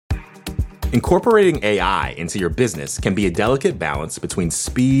Incorporating AI into your business can be a delicate balance between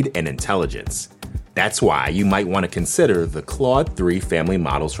speed and intelligence. That's why you might want to consider the Claude 3 family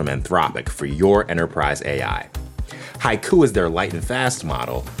models from Anthropic for your enterprise AI. Haiku is their light and fast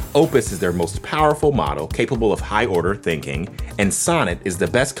model, Opus is their most powerful model capable of high-order thinking, and Sonnet is the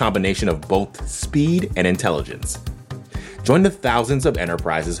best combination of both speed and intelligence. Join the thousands of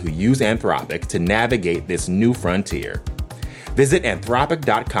enterprises who use Anthropic to navigate this new frontier. Visit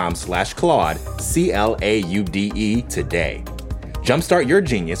anthropic.com/Claude, CLAUDE today. Jumpstart your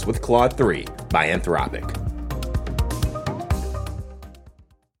genius with Claude 3 by Anthropic.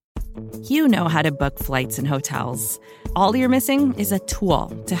 You know how to book flights and hotels. All you're missing is a tool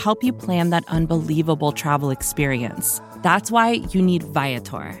to help you plan that unbelievable travel experience. That's why you need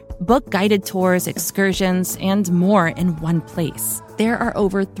Viator. Book guided tours, excursions, and more in one place. There are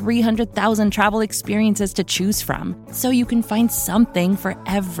over 300,000 travel experiences to choose from, so you can find something for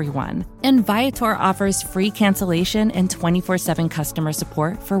everyone. And Viator offers free cancellation and 24/7 customer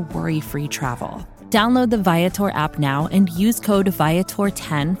support for worry-free travel. Download the Viator app now and use code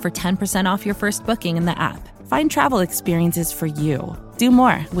Viator10 for 10% off your first booking in the app. Find travel experiences for you. Do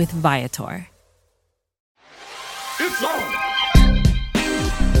more with Viator. It's on!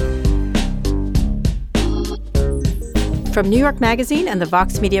 From New York Magazine and the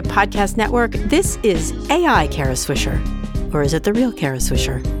Vox Media Podcast Network, this is AI Kara Swisher. Or is it the real Kara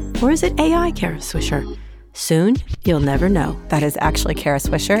Swisher? Or is it AI Kara Swisher? Soon, you'll never know. That is actually Kara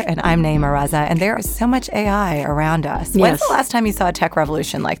Swisher, and I'm Naima Raza, and there is so much AI around us. Yes. When's the last time you saw a tech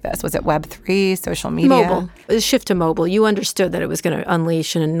revolution like this? Was it Web3, social media? Mobile. A shift to mobile. You understood that it was going to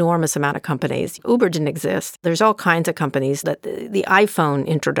unleash an enormous amount of companies. Uber didn't exist. There's all kinds of companies that the iPhone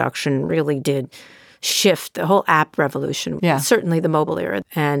introduction really did shift the whole app revolution, certainly the mobile era.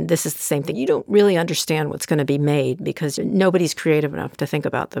 And this is the same thing. You don't really understand what's going to be made because nobody's creative enough to think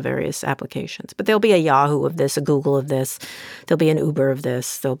about the various applications. But there'll be a Yahoo of this, a Google of this. There'll be an Uber of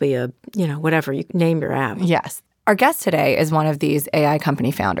this. There'll be a, whatever. You name your app. Yes. Our guest today is one of these AI company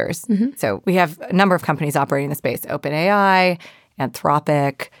founders. Mm-hmm. So we have a number of companies operating in the space: OpenAI,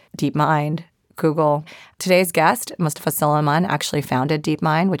 Anthropic, DeepMind, Google. Today's guest, Mustafa Suleyman, actually founded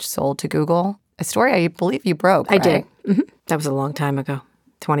DeepMind, which sold to Google. A story I believe you broke, right? I did. Mm-hmm. That was a long time ago,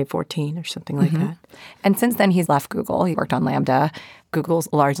 2014 or something like that. And since then, he's left Google. He worked on Lambda, Google's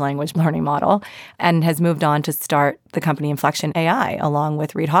large language learning model, and has moved on to start the company Inflection AI, along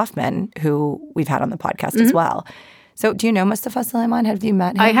with Reid Hoffman, who we've had on the podcast as well. So do you know Mustafa Suleyman? Have you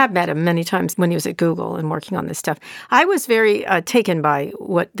met him? I have met him many times when he was at Google and working on this stuff. I was very taken by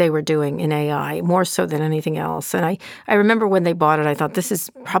what they were doing in AI, more so than anything else. And I remember when they bought it, I thought, this is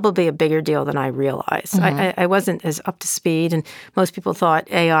probably a bigger deal than I realized. I wasn't as up to speed, and most people thought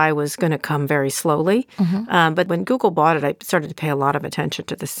AI was going to come very slowly. But when Google bought it, I started to pay a lot of attention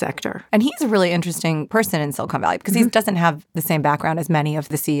to this sector. And he's a really interesting person in Silicon Valley because he doesn't have the same background as many of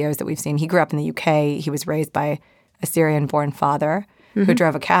the CEOs that we've seen. He grew up in the UK. He was raised by a Syrian-born father who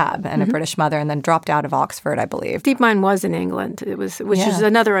drove a cab and a British mother and then dropped out of Oxford, I believe. DeepMind was in England, which is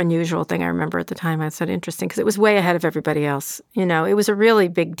another unusual thing I remember at the time. I said interesting because it was way ahead of everybody else. It was a really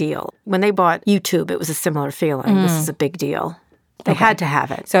big deal. When they bought YouTube, it was a similar feeling. This is a big deal. They had to have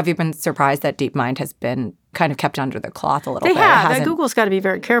it. So have you been surprised that DeepMind has been kind of kept under the cloth a little bit? They have. Google's got to be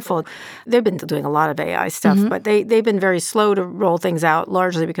very careful. They've been doing a lot of AI stuff, but they've been very slow to roll things out,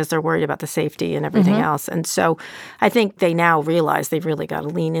 largely because they're worried about the safety and everything else. And so I think they now realize they've really got to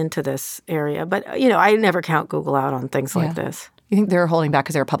lean into this area. But, I never count Google out on things like this. You think they're holding back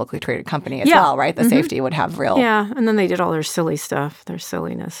because they're a publicly traded company as well, right? The safety would have real... Yeah, and then they did all their silly stuff, their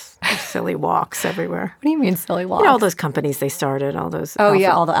silliness, their silly walks everywhere. What do you mean silly walks? All those companies they started, all those... all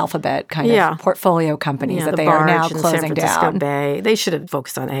the Alphabet kind of portfolio companies that they are now closing down. Bay. They should have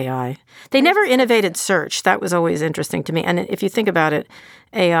focused on AI. They never innovated search. That was always interesting to me. And if you think about it,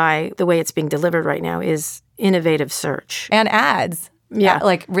 AI, the way it's being delivered right now is innovative search. And ads. Yeah.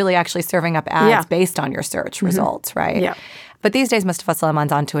 Like really actually serving up ads based on your search results, right? Yeah. But these days, Mustafa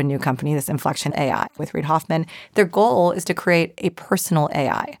Suleyman's onto a new company, this Inflection AI, with Reid Hoffman. Their goal is to create a personal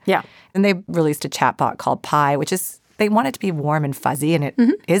AI. Yeah. And they released a chatbot called Pi, which is, they want it to be warm and fuzzy, and it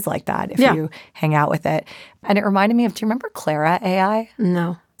is like that if you hang out with it. And it reminded me of, do you remember Clara AI?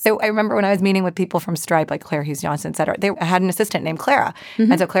 No. So I remember when I was meeting with people from Stripe, like Claire Hughes Johnson, et cetera, they had an assistant named Clara.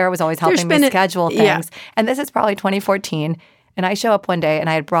 And so Clara was always helping me schedule things. Yeah. And this is probably 2014. And I show up one day, and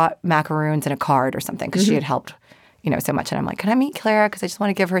I had brought macaroons and a card or something because she had helped so much. And I'm like, can I meet Clara? Because I just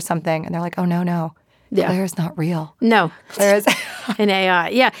want to give her something. And they're like, oh, no. Yeah. Clara's not real. No. Clara's an AI.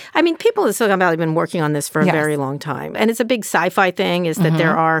 Yeah. I mean, people in Silicon Valley have been working on this for a very long time. And it's a big sci-fi thing is that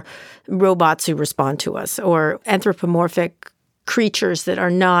there are robots who respond to us or anthropomorphic creatures that are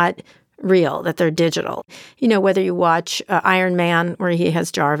not real, that they're digital. You know, whether you watch Iron Man, where he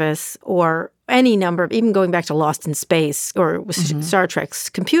has Jarvis, or any number of, even going back to Lost in Space or Star Trek's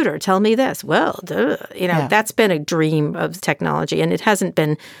computer, tell me this. Well, that's been a dream of technology, and it hasn't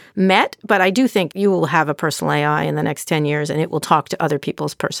been met. But I do think you will have a personal AI in the next 10 years, and it will talk to other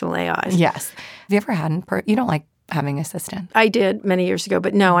people's personal AIs. Yes. Have you ever had you don't like having an assistant? I did many years ago,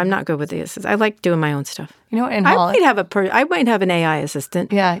 but no, I'm not good with the assistant. I like doing my own stuff. You know, I might have an AI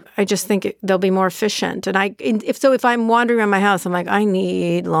assistant. Yeah. I just think they'll be more efficient. And if I'm wandering around my house, I'm like, I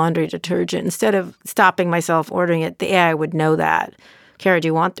need laundry detergent. Instead of stopping myself ordering it, the AI would know that. Kara, do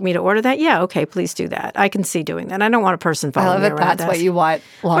you want me to order that? Yeah, okay, please do that. I can see doing that. I don't want a person following me around. I love it. That's what you want,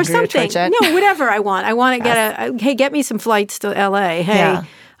 laundry detergent. No, whatever I want. I want to hey, get me some flights to LA. Hey,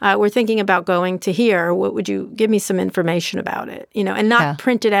 we're thinking about going to here. What would you give me some information about it? You know, and not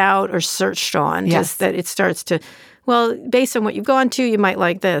print it out or searched on. Just that it starts to, well, based on what you've gone to, you might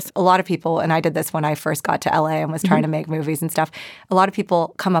like this. A lot of people, and I did this when I first got to LA and was trying to make movies and stuff, a lot of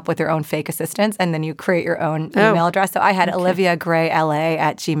people come up with their own fake assistants, and then you create your own email address. So I had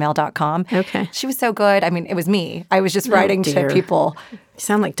oliviagrayla@gmail.com. Okay. She was so good. I mean, it was me. I was just writing to people. You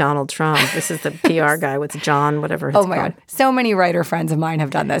sound like Donald Trump. This is the PR guy with John, whatever it's called. Oh, my God. So many writer friends of mine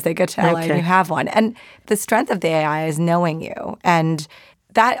have done this. They get to LA and you have one. And the strength of the AI is knowing you. And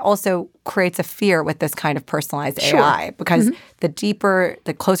that also creates a fear with this kind of personalized AI because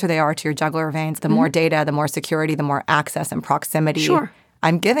the closer they are to your jugular veins, the more data, the more security, the more access and proximity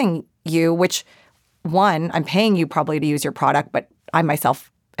I'm giving you, which, one, I'm paying you probably to use your product, but I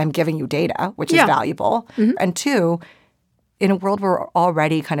myself am giving you data, which is valuable. And two, in a world where we're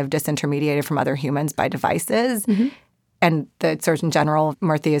already kind of disintermediated from other humans by devices, and the Surgeon General,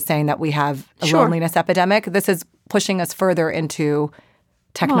 Murthy, is saying that we have a loneliness epidemic, this is pushing us further into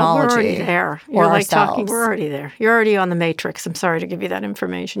technology. We're already there. You're like talking, we're already there. You're already on the matrix. I'm sorry to give you that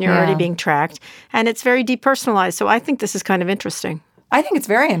information. You're already being tracked. And it's very depersonalized. So I think this is kind of interesting. I think it's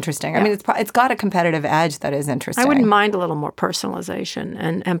very interesting. I mean, it's got a competitive edge that is interesting. I wouldn't mind a little more personalization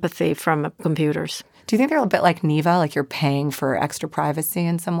and empathy from computers. Do you think they're a bit like Neva, like you're paying for extra privacy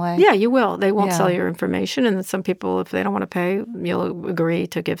in some way? Yeah, you will. They won't sell your information, and some people, if they don't want to pay, you'll agree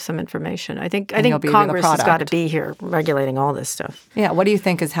to give some information. I think Congress has got to be here regulating all this stuff. Yeah. What do you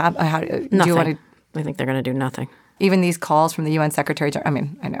think is happening? Nothing. I think they're going to do nothing. Even these calls from the UN Secretary General, I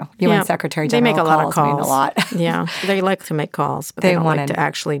mean, I know. UN Secretary General they make a lot of calls. Mean a lot. Yeah. They like to make calls, but they don't like to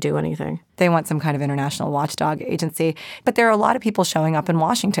actually do anything. They want some kind of international watchdog agency. But there are a lot of people showing up in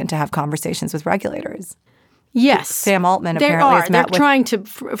Washington to have conversations with regulators. Yes. Sam Altman apparently has met with... They're trying to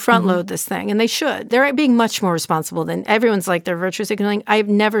front-load this thing, and they should. They're being much more responsible than everyone's like they're virtue signaling. I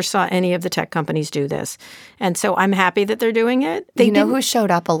never saw any of the tech companies do this. And so I'm happy that they're doing it. You know who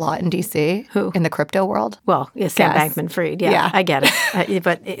showed up a lot in D.C.? Who? In the crypto world? Well, Sam Bankman-Fried. Yeah, I get it.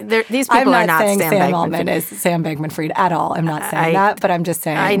 But these people are not Sam Bankman-Fried. Sam Altman is Sam Bankman-Fried at all. I'm not saying that, but I'm just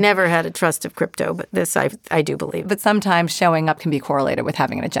saying. I never had a trust of crypto, but this I do believe. But sometimes showing up can be correlated with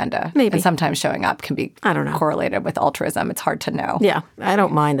having an agenda. Maybe. And sometimes showing up can be correlated with altruism. It's hard to know. Yeah. I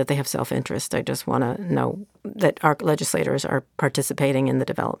don't mind that they have self-interest. I just want to know that our legislators are participating in the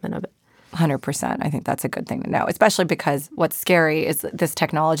development of it. 100%. I think that's a good thing to know, especially because what's scary is this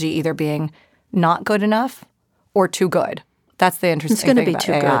technology either being not good enough or too good. That's the interesting thing about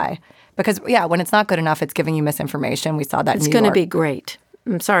AI. Good. Because, when it's not good enough, it's giving you misinformation. We saw that in New York. It's going to be great.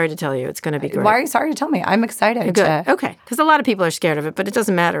 I'm sorry to tell you, it's going to be great. Why are you sorry to tell me? I'm excited. Good. Okay. Because a lot of people are scared of it, but it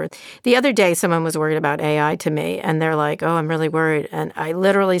doesn't matter. The other day, someone was worried about AI to me, and they're like, oh, I'm really worried. And I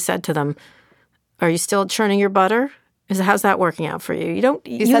literally said to them, are you still churning your butter? How's that working out for you?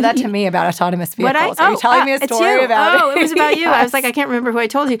 You said that to me about autonomous vehicles. Are you telling me a story about it? Oh, it was about you. I was like, I can't remember who I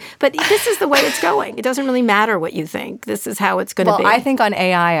told you. But this is the way it's going. It doesn't really matter what you think. This is how it's going to be. Well, I think on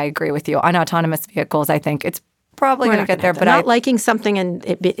AI, I agree with you. On autonomous vehicles, I think it's probably going to get there. But not liking something and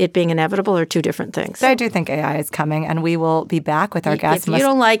it being inevitable are two different things. But I do think AI is coming, and we will be back with our guests. If you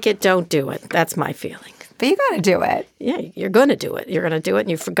don't like it, don't do it. That's my feeling. But you got to do it. Yeah, you're going to do it. You're going to do it, and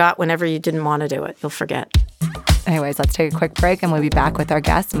you forgot whenever you didn't want to do it. You'll forget. Anyways, let's take a quick break, and we'll be back with our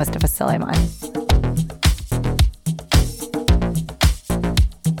guest, Mustafa Suleyman.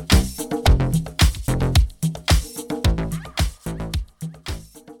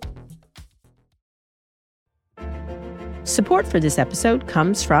 Support for this episode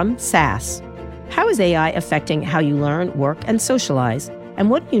comes from SAS. How is AI affecting how you learn, work, and socialize? And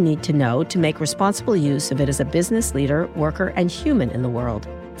what do you need to know to make responsible use of it as a business leader, worker, and human in the world?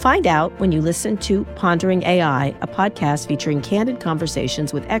 Find out when you listen to Pondering AI, a podcast featuring candid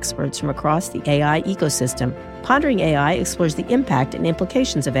conversations with experts from across the AI ecosystem. Pondering AI explores the impact and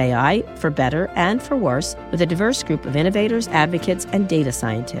implications of AI, for better and for worse, with a diverse group of innovators, advocates, and data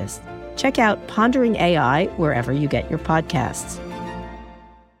scientists. Check out Pondering AI wherever you get your podcasts.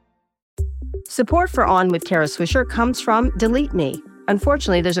 Support for On with Kara Swisher comes from Delete Me.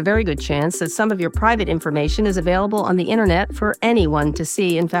 Unfortunately, there's a very good chance that some of your private information is available on the internet for anyone to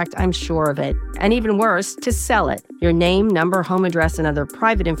see. In fact, I'm sure of it. And even worse, to sell it. Your name, number, home address, and other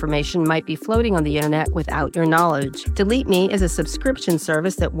private information might be floating on the internet without your knowledge. Delete Me is a subscription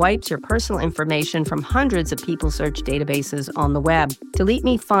service that wipes your personal information from hundreds of people search databases on the web. Delete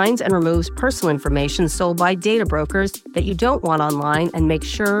Me finds and removes personal information sold by data brokers that you don't want online and makes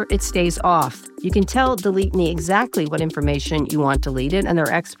sure it stays off. You can tell Delete Me exactly what information you want deleted, and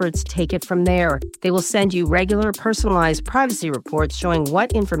their experts take it from there. They will send you regular, personalized privacy reports showing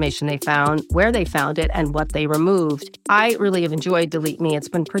what information they found, where they found it, and what they removed. I really have enjoyed Delete Me. It's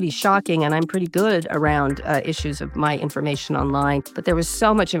been pretty shocking, and I'm pretty good around issues of my information online. But there was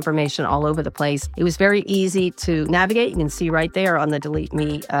so much information all over the place. It was very easy to navigate. You can see right there on the Delete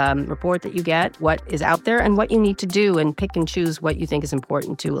Me report that you get what is out there and what you need to do, and pick and choose what you think is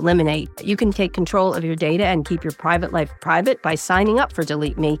important to eliminate. You can take control of your data and keep your private life private by signing up for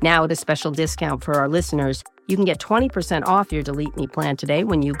Delete Me now at a special discount for our listeners. You can get 20% off your Delete Me plan today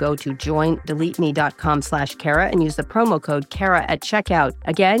when you go to joindeleteme.com/Kara and use the promo code Kara at checkout.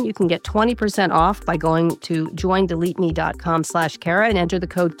 Again, you can get 20% off by going to joindeleteme.com/Kara and enter the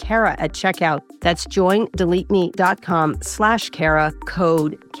code Kara at checkout. That's joindeleteme.com/Kara,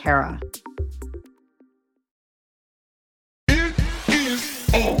 code Kara.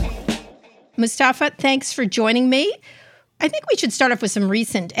 Mustafa, thanks for joining me. I think we should start off with some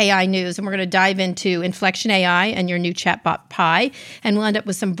recent AI news, and we're going to dive into Inflection AI and your new chatbot Pi, and we'll end up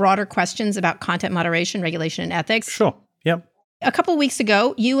with some broader questions about content moderation, regulation, and ethics. Sure. Yep. A couple weeks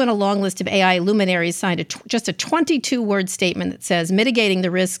ago, you and a long list of AI luminaries signed just a 22-word statement that says mitigating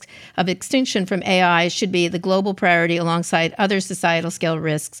the risks of extinction from AI should be the global priority alongside other societal scale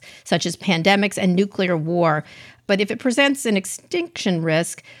risks, such as pandemics and nuclear war. But if it presents an extinction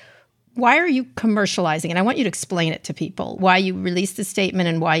risk, why are you commercializing? And I want you to explain it to people, why you released this statement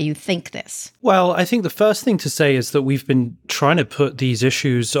and why you think this. Well, I think the first thing to say is that we've been trying to put these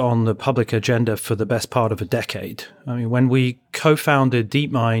issues on the public agenda for the best part of a decade. I mean, when we co-founded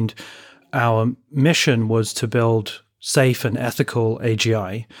DeepMind, our mission was to build safe and ethical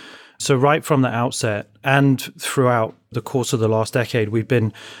AGI. So right from the outset and throughout the course of the last decade, we've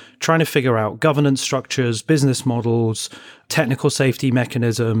been trying to figure out governance structures, business models, technical safety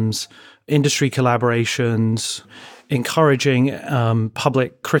mechanisms, industry collaborations, encouraging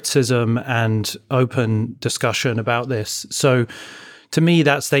public criticism and open discussion about this. So to me,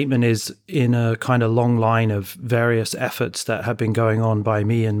 that statement is in a kind of long line of various efforts that have been going on by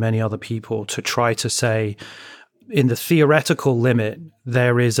me and many other people to try to say, in the theoretical limit,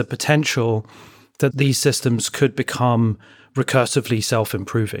 there is a potential that these systems could become recursively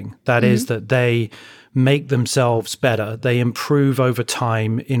self-improving. That is, that they make themselves better. They improve over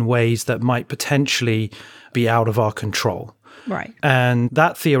time in ways that might potentially be out of our control. Right. And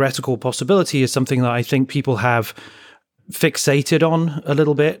that theoretical possibility is something that I think people have fixated on a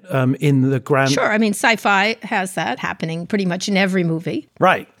little bit in the grand... Sure. I mean, sci-fi has that happening pretty much in every movie.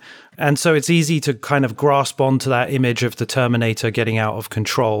 Right. And so it's easy to kind of grasp onto that image of the Terminator getting out of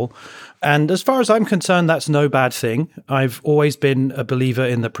control. And as far as I'm concerned, that's no bad thing. I've always been a believer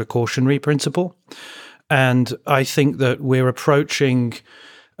in the precautionary principle. And I think that we're approaching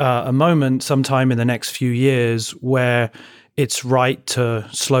a moment sometime in the next few years where it's right to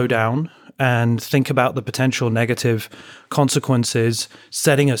slow down and think about the potential negative consequences,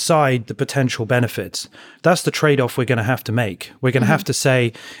 setting aside the potential benefits. That's the trade-off we're going to have to make. We're going to have to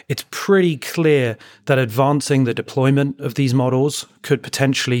say it's pretty clear that advancing the deployment of these models could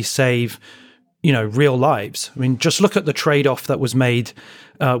potentially save, real lives. I mean, just look at the trade-off that was made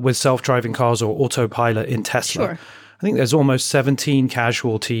with self-driving cars or autopilot in Tesla. Sure. I think there's almost 17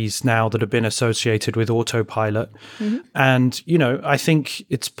 casualties now that have been associated with autopilot. And, I think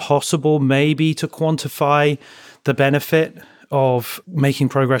it's possible maybe to quantify the benefit of making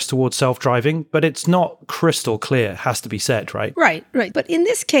progress towards self-driving, but it's not crystal clear, has to be said, right? Right. But in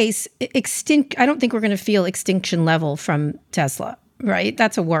this case, I don't think we're going to feel extinction level from Tesla. Right?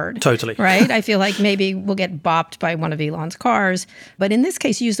 That's a word. Totally. Right? I feel like maybe we'll get bopped by one of Elon's cars. But in this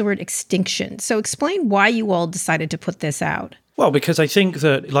case, you use the word extinction. So explain why you all decided to put this out. Well, because I think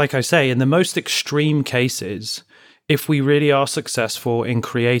that, like I say, in the most extreme cases, if we really are successful in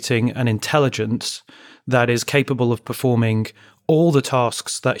creating an intelligence that is capable of performing all the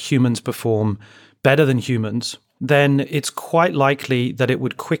tasks that humans perform better than humans, then it's quite likely that it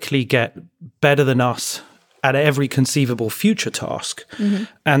would quickly get better than us at every conceivable future task.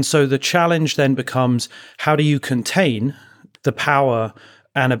 And so the challenge then becomes, how do you contain the power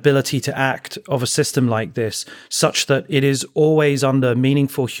and ability to act of a system like this such that it is always under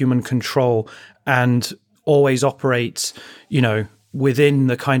meaningful human control and always operates, within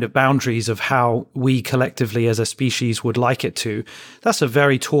the kind of boundaries of how we collectively as a species would like it to, that's a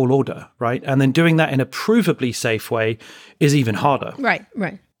very tall order, right? And then doing that in a provably safe way is even harder. Right.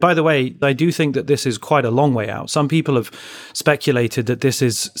 By the way, I do think that this is quite a long way out. Some people have speculated that this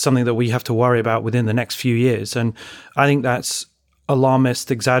is something that we have to worry about within the next few years. And I think that's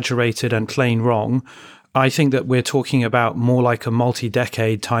alarmist, exaggerated, and plain wrong. I think that we're talking about more like a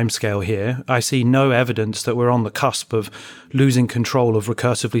multi-decade timescale here. I see no evidence that we're on the cusp of losing control of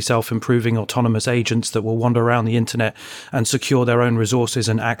recursively self-improving autonomous agents that will wander around the internet and secure their own resources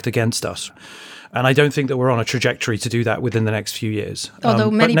and act against us. And I don't think that we're on a trajectory to do that within the next few years. Although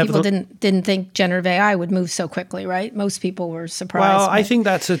many people didn't think generative AI would move so quickly, right? Most people were surprised. Well, I think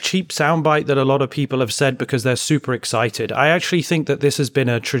that's a cheap soundbite that a lot of people have said because they're super excited. I actually think that this has been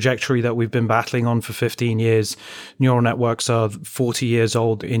a trajectory that we've been battling on for 15 years. Neural networks are 40 years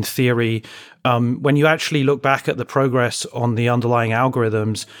old in theory. When you actually look back at the progress on the underlying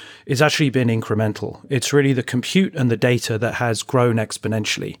algorithms, it's actually been incremental. It's really the compute and the data that has grown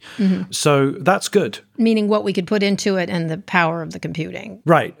exponentially. Mm-hmm. So that's good. Meaning what we could put into it and the power of the computing.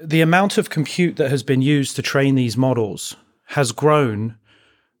 Right. The amount of compute that has been used to train these models has grown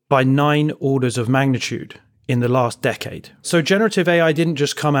by 9 orders of magnitude in the last decade. So generative AI didn't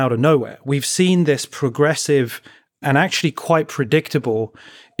just come out of nowhere. We've seen this progressive and actually quite predictable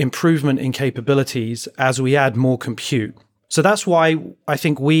improvement in capabilities as we add more compute. So that's why I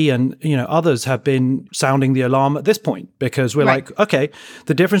think we and others have been sounding the alarm at this point, because we're like, okay,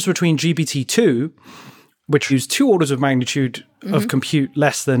 the difference between GPT-2, which used 2 orders of magnitude of compute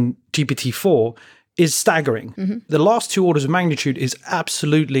less than GPT-4, is staggering. Mm-hmm. The last 2 orders of magnitude is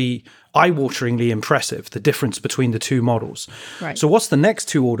absolutely eye-wateringly impressive, the difference between the 2 models. Right. So what's the next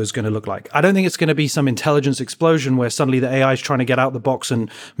 2 orders going to look like? I don't think it's going to be some intelligence explosion where suddenly the AI is trying to get out the box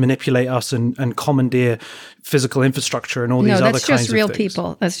and manipulate us and commandeer physical infrastructure and all these other kinds of things. No, that's just real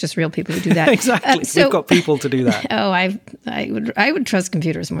people. That's just real people who do that. Exactly. We've got people to do that. I would trust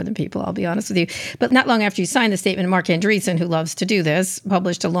computers more than people, I'll be honest with you. But not long after you signed the statement, Mark Andreessen, who loves to do this,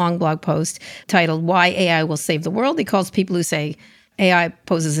 published a long blog post titled Why AI Will Save the World. He calls people who say AI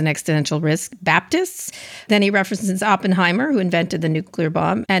poses an existential risk Baptists. Then he references Oppenheimer, who invented the nuclear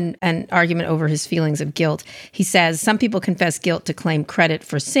bomb, and an argument over his feelings of guilt. He says, some people confess guilt to claim credit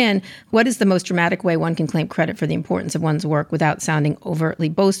for sin. What is the most dramatic way one can claim credit for the importance of one's work without sounding overtly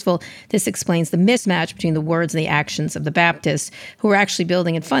boastful? This explains the mismatch between the words and the actions of the Baptists, who are actually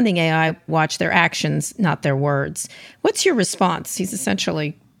building and funding AI. Watch their actions, not their words. What's your response? He's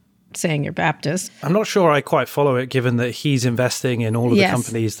essentially saying you're Baptist. I'm not sure I quite follow it, given that he's investing in all of the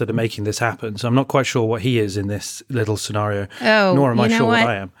companies that are making this happen. So I'm not quite sure what he is in this little scenario. Oh, nor am I sure what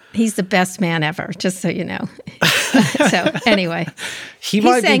I am. He's the best man ever, just so you know. So anyway. He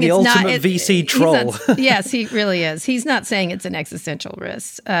might be the ultimate VC troll. Yes, he really is. He's not saying it's an existential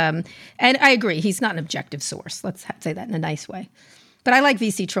risk. And I agree, he's not an objective source. Let's say that in a nice way. But I like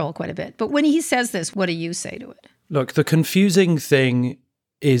VC troll quite a bit. But when he says this, what do you say to it? Look, the confusing thing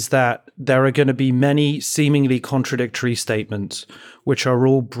is that there are going to be many seemingly contradictory statements which are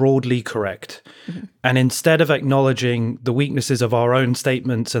all broadly correct. Mm-hmm. And instead of acknowledging the weaknesses of our own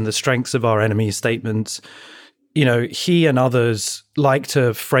statements and the strengths of our enemies' statements, he and others like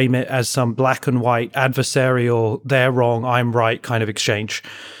to frame it as some black and white adversarial, they're wrong, I'm right kind of exchange.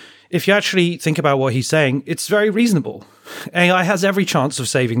 If you actually think about what he's saying, it's very reasonable. AI has every chance of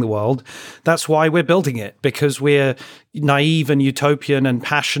saving the world. That's why we're building it, because we're naive and utopian and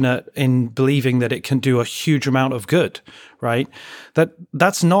passionate in believing that it can do a huge amount of good, right?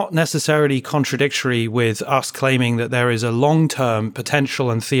 That's not necessarily contradictory with us claiming that there is a long-term potential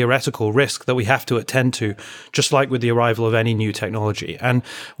and theoretical risk that we have to attend to, just like with the arrival of any new technology. And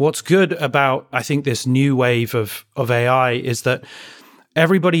what's good about, I think, this new wave of AI is that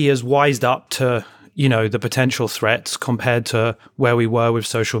everybody is wised up to, the potential threats compared to where we were with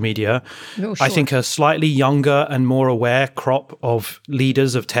social media. Oh, sure. I think a slightly younger and more aware crop of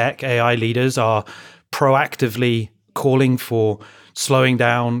leaders of tech, AI leaders, are proactively calling for slowing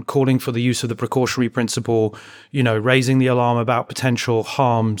down, calling for the use of the precautionary principle, raising the alarm about potential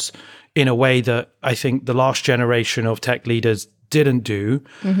harms in a way that I think the last generation of tech leaders didn't do.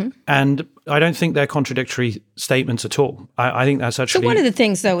 Mm-hmm. And I don't think they're contradictory statements at all. I think that's actually... So one of the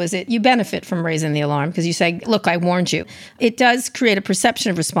things, though, is that you benefit from raising the alarm because you say, look, I warned you. It does create a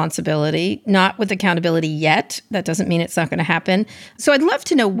perception of responsibility, not with accountability yet. That doesn't mean it's not going to happen. So I'd love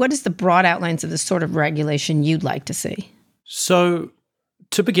to know, what is the broad outlines of the sort of regulation you'd like to see? So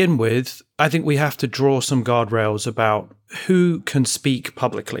to begin with, I think we have to draw some guardrails about who can speak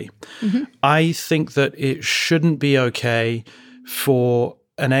publicly. Mm-hmm. I think that it shouldn't be okay for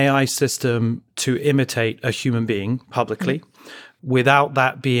an AI system to imitate a human being publicly without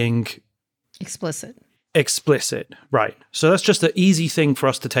that being explicit, right? So that's just an easy thing for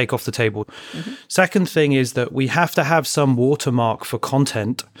us to take off the table. Mm-hmm. Second thing is that we have to have some watermark for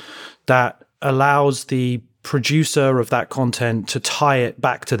content that allows the producer of that content to tie it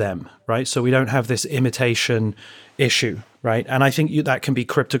back to them, right? So we don't have this imitation issue, right? And I think that can be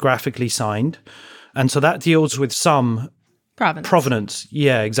cryptographically signed. And so that deals with some provenance.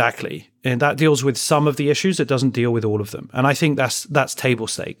 Yeah, exactly. And that deals with some of the issues. It doesn't deal with all of them. And I think that's table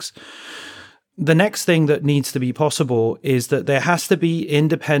stakes. The next thing that needs to be possible is that there has to be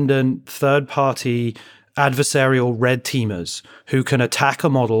independent third-party adversarial red teamers who can attack a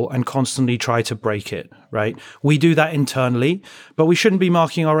model and constantly try to break it, right? We do that internally, but we shouldn't be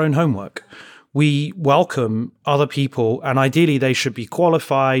marking our own homework. We welcome other people, and ideally they should be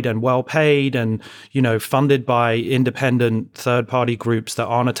qualified and well paid and, funded by independent third-party groups that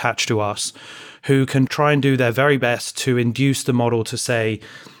aren't attached to us, who can try and do their very best to induce the model to say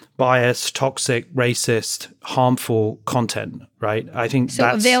biased, toxic, racist, harmful content, right? I think so.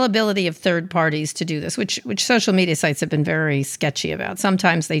 Availability of third parties to do this, which social media sites have been very sketchy about.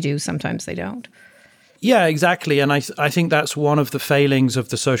 Sometimes they do, sometimes they don't. Yeah, exactly. And I think that's one of the failings of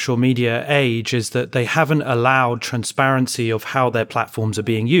the social media age is that they haven't allowed transparency of how their platforms are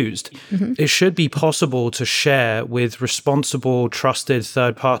being used. Mm-hmm. It should be possible to share with responsible, trusted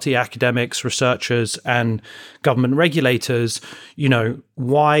third-party academics, researchers, and government regulators,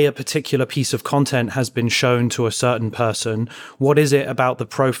 why a particular piece of content has been shown to a certain person. What is it about the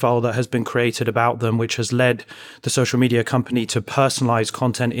profile that has been created about them, which has led the social media company to personalize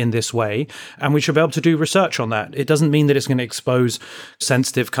content in this way? And we should be able to do research on that. It doesn't mean that it's going to expose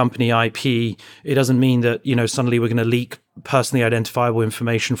sensitive company IP. It doesn't mean that, suddenly we're going to leak personally identifiable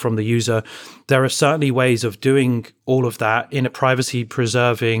information from the user. There are certainly ways of doing all of that in a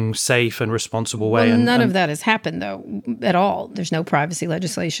privacy-preserving, safe and responsible way. Well, none of that has happened, though, at all. There's no privacy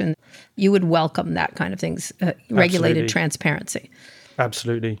legislation. You would welcome that kind of things, regulated transparency.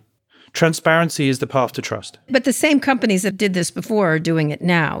 Absolutely. Transparency is the path to trust. But the same companies that did this before are doing it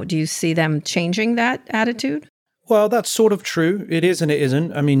now. Do you see them changing that attitude? Well, that's sort of true. It is and it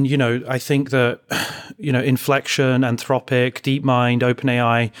isn't. I mean, I think that, Inflection, Anthropic, DeepMind,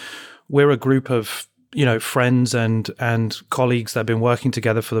 OpenAI, we're a group of, friends and colleagues that have been working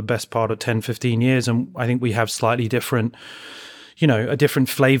together for the best part of 10, 15 years. And I think we have slightly different, a different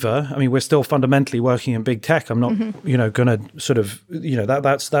flavor. I mean, we're still fundamentally working in big tech. I'm not, going to sort of,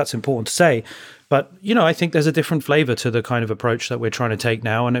 that's important to say. But, I think there's a different flavor to the kind of approach that we're trying to take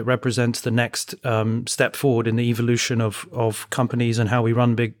now, and it represents the next step forward in the evolution of companies and how we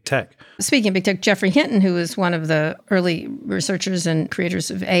run big tech. Speaking of big tech, Geoffrey Hinton, who was one of the early researchers and creators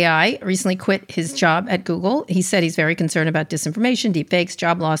of AI, recently quit his job at Google. He said he's very concerned about disinformation, deepfakes,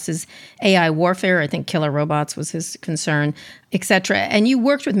 job losses, AI warfare. I think killer robots was his concern, et cetera. And you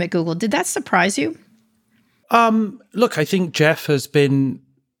worked with him at Google. Did that surprise you? Look, I think Jeff has been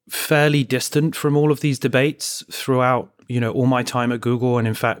fairly distant from all of these debates throughout, all my time at Google. And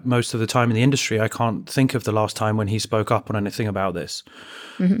in fact, most of the time in the industry, I can't think of the last time when he spoke up on anything about this.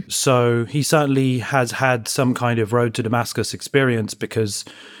 Mm-hmm. So he certainly has had some kind of road to Damascus experience, because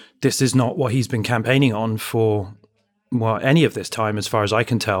this is not what he's been campaigning on for, any of this time, as far as I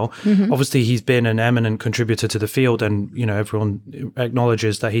can tell. Mm-hmm. Obviously, he's been an eminent contributor to the field, and, everyone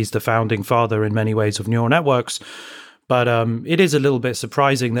acknowledges that he's the founding father in many ways of neural networks. But it is a little bit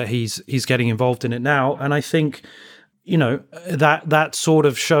surprising that he's getting involved in it now. And I think, that sort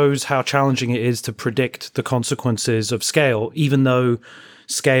of shows how challenging it is to predict the consequences of scale, even though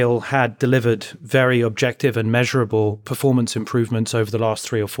Scale had delivered very objective and measurable performance improvements over the last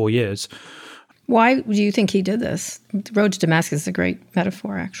 3 or 4 years. Why do you think he did this? The road to Damascus is a great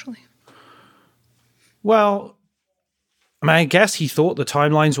metaphor, actually. Well, I guess he thought the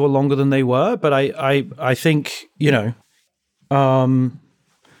timelines were longer than they were, but I think,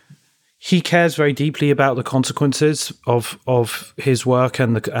 he cares very deeply about the consequences of his work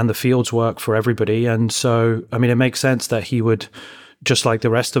and the field's work for everybody. And so, it makes sense that he would, just like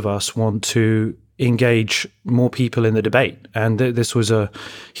the rest of us, want to engage more people in the debate. And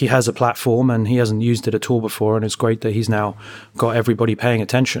he has a platform, and he hasn't used it at all before. And it's great that he's now got everybody paying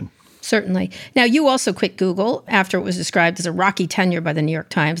attention. Certainly. Now, you also quit Google after it was described as a rocky tenure by the New York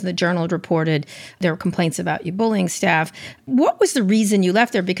Times. The Journal had reported there were complaints about you bullying staff. What was the reason you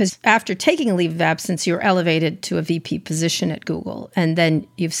left there? Because after taking a leave of absence, you were elevated to a VP position at Google, and then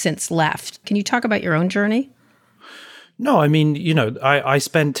you've since left. Can you talk about your own journey? No, I mean, I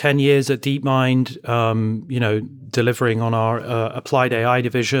spent 10 years at DeepMind, delivering on our applied AI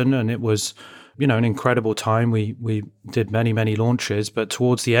division, and it was, an incredible time. We did many, many launches, but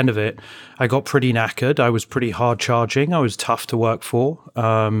towards the end of it, I got pretty knackered. I was pretty hard charging. I was tough to work for,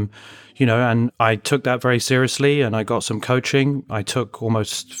 and I took that very seriously, and I got some coaching. I took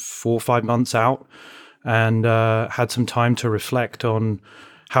almost 4 or 5 months out and had some time to reflect on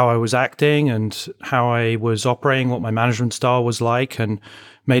how I was acting and how I was operating, what my management style was like, and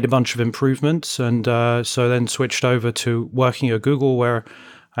made a bunch of improvements. And so then switched over to working at Google, where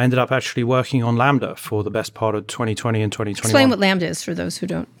I ended up actually working on Lambda for the best part of 2020 and 2021. Explain what Lambda is for those who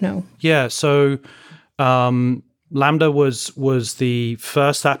don't know. Yeah, so Lambda was the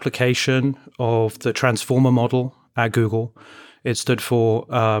first application of the transformer model at Google. It stood for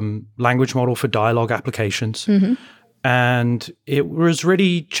language model for dialogue applications. Mm-hmm. And it was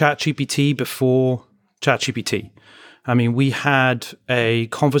really ChatGPT before ChatGPT. I mean, we had a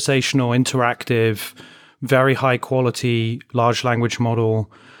conversational, interactive, very high quality large language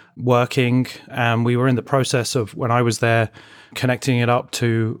model working. And we were in the process of, when I was there, connecting it up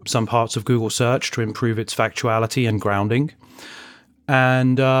to some parts of Google Search to improve its factuality and grounding.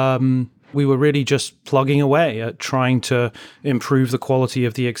 And we were really just plugging away at trying to improve the quality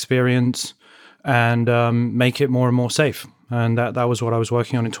of the experience and make it more and more safe. And that was what I was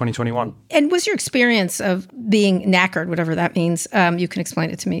working on in 2021. And was your experience of being knackered, whatever that means, you can explain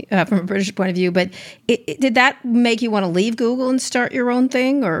it to me from a British point of view, but did that make you want to leave Google and start your own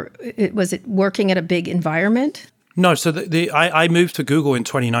thing? Or was it working at a big environment? No, so I moved to Google in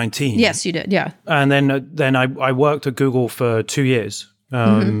 2019. Yes, you did, yeah. And then I worked at Google for 2 years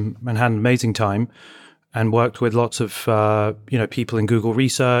and had an amazing time. And worked with lots of people in Google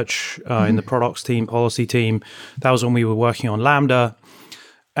Research, in the products team, policy team. That was when we were working on Lambda.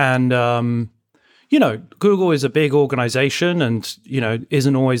 And Google is a big organization, and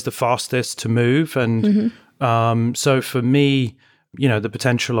isn't always the fastest to move. And so for me, the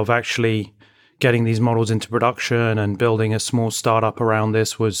potential of actually getting these models into production and building a small startup around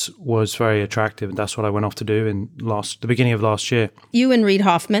this was very attractive. And that's what I went off to do in the beginning of last year. You and Reid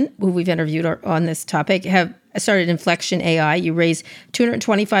Hoffman, who we've interviewed on this topic, have started Inflection AI. You raised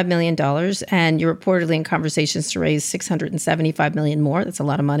 $225 million, and you're reportedly in conversations to raise $675 million more. That's a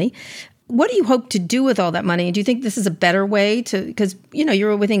lot of money. What do you hope to do with all that money? Do you think this is a better way to, because,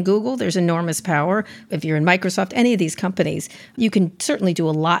 you're within Google, there's enormous power. If you're in Microsoft, any of these companies, you can certainly do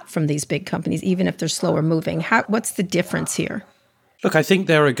a lot from these big companies, even if they're slower moving. What's the difference here? Look, I think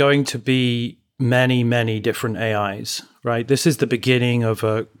there are going to be many, many different AIs, right? This is the beginning of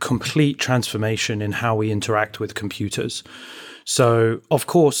a complete transformation in how we interact with computers. So, of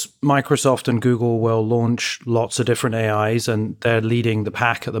course, Microsoft and Google will launch lots of different AIs, and they're leading the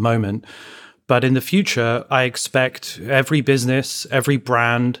pack at the moment. But in the future, I expect every business, every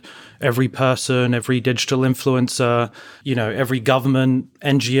brand, every person, every digital influencer, every government,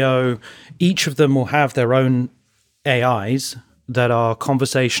 NGO, each of them will have their own AIs that are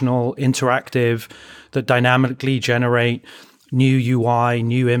conversational, interactive, that dynamically generate new UI,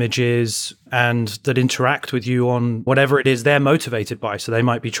 new images, and that interact with you on whatever it is they're motivated by. So they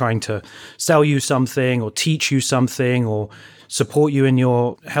might be trying to sell you something or teach you something or support you in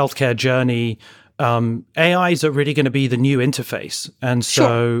your healthcare journey. AIs are really going to be the new interface. And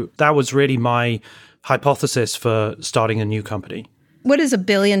so that was really my hypothesis for starting a new company. What does $1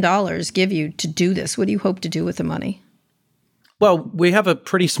 billion give you to do this? What do you hope to do with the money? Well, we have a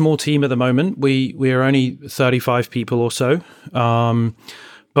pretty small team at the moment. We are only 35 people or so,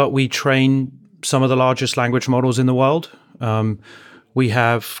 but we train some of the largest language models in the world. We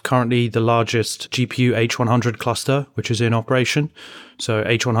have currently the largest GPU H100 cluster, which is in operation. So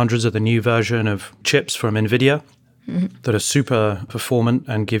H100s are the new version of chips from NVIDIA that are super performant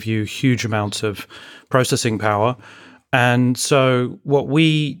and give you huge amounts of processing power. And so what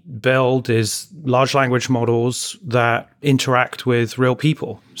we build is large language models that interact with real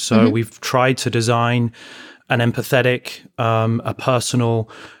people. So we've tried to design an empathetic, a personal,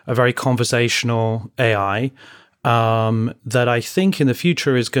 a very conversational AI that I think in the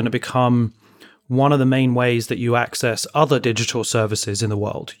future is going to become one of the main ways that you access other digital services in the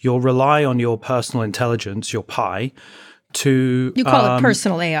world. You'll rely on your personal intelligence, your Pi, to... You call it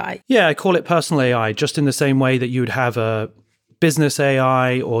personal AI. Yeah, I call it personal AI, just in the same way that you would have a business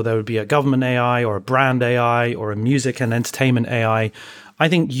AI, or there would be a government AI, or a brand AI, or a music and entertainment AI. I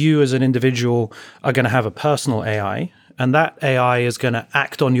think you as an individual are going to have a personal AI, and that AI is going to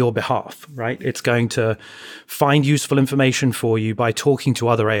act on your behalf, right? It's going to find useful information for you by talking to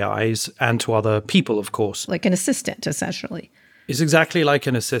other AIs and to other people, of course. Like an assistant, essentially. It's exactly like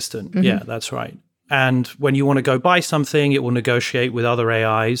an assistant. Yeah, that's right. And when you want to go buy something, it will negotiate with other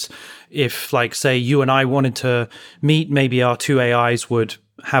AIs. If, like, say, you and I wanted to meet, maybe our two AIs would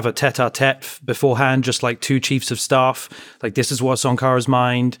have a tete-a-tete beforehand, just like two chiefs of staff. Like, this is what's on Kara's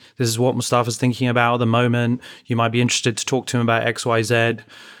mind. This is what Mustafa's thinking about at the moment. You might be interested to talk to him about X, Y, Z,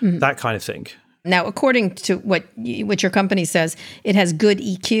 that kind of thing. Now, according to what your company says, it has good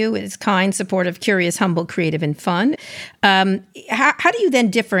EQ, it's kind, supportive, curious, humble, creative, and fun. How do you then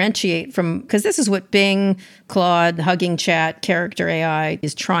differentiate from, because this is what Bing, Claude, Hugging Chat, Character AI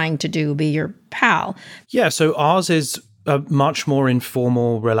is trying to do, be your pal. Yeah, so ours is a much more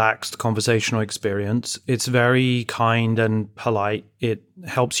informal, relaxed conversational experience. It's very kind and polite. It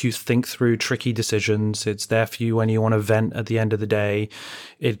helps you think through tricky decisions. It's there for you when you want to vent at the end of the day.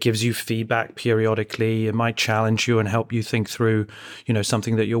 It gives you feedback periodically. It might challenge you and help you think through,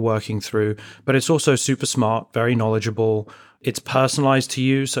 something that you're working through. But it's also super smart, very knowledgeable. It's personalized to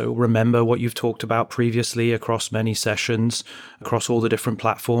you, so remember what you've talked about previously across many sessions, across all the different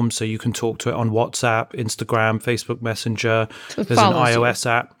platforms. So you can talk to it on WhatsApp, Instagram, Facebook Messenger. So there's an iOS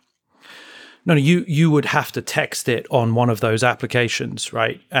app. No, you would have to text it on one of those applications,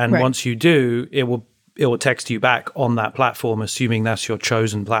 right? And once you do, it will text you back on that platform, assuming that's your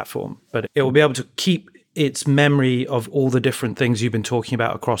chosen platform. But it will be able to keep its memory of all the different things you've been talking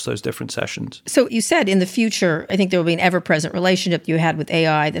about across those different sessions. So you said in the future, I think there will be an ever-present relationship you had with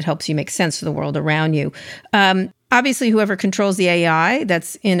AI that helps you make sense of the world around you. Obviously, whoever controls the AI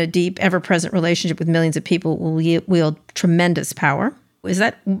that's in a deep, ever-present relationship with millions of people will wield tremendous power. Is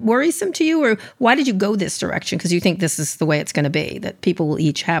that worrisome to you, or why did you go this direction? Because you think this is the way it's going to be, that people will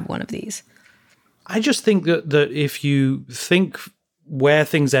each have one of these. I just think that if you think where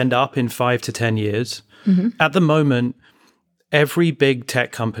things end up in 5 to 10 years, at the moment, every big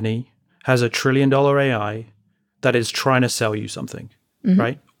tech company has $1 trillion AI that is trying to sell you something,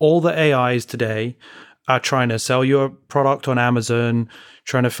 right? All the AIs today are trying to sell your product on Amazon,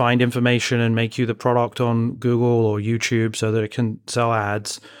 trying to find information and make you the product on Google or YouTube so that it can sell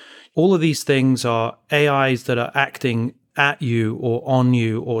ads. All of these things are AIs that are acting at you or on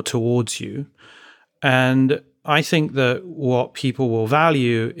you or towards you. And I think that what people will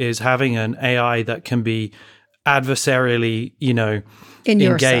value is having an AI that can be adversarially,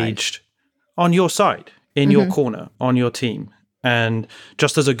 engaged on your side, in your corner, on your team. And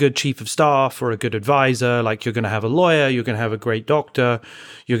just as a good chief of staff or a good advisor, like you're going to have a lawyer, you're going to have a great doctor,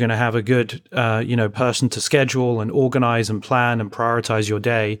 you're going to have a good, person to schedule and organize and plan and prioritize your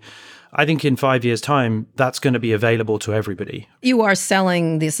day. I think in 5 years' time, that's going to be available to everybody. You are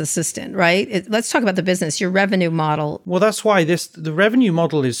selling this assistant, right? Let's talk about the business, your revenue model. Well, that's why the revenue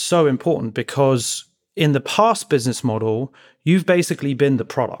model is so important, because in the past business model, you've basically been the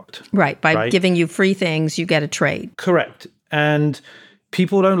product. Right. By giving you free things, you get a trade. Correct. And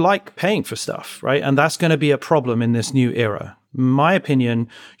people don't like paying for stuff, right? And that's going to be a problem in this new era. In my opinion,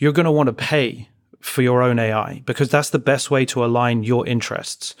 you're going to want to pay for your own AI, because that's the best way to align your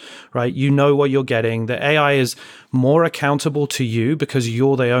interests, right? You know what you're getting. The AI is more accountable to you because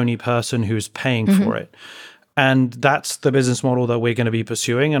you're the only person who's paying for it. And that's the business model that we're going to be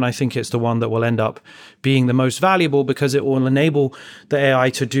pursuing. And I think it's the one that will end up being the most valuable, because it will enable the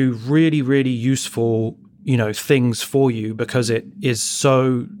AI to do really, really useful things for you, because it is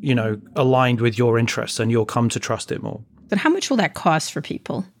so, aligned with your interests, and you'll come to trust it more. But how much will that cost for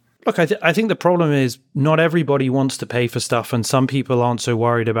people? Look, I think the problem is not everybody wants to pay for stuff, and some people aren't so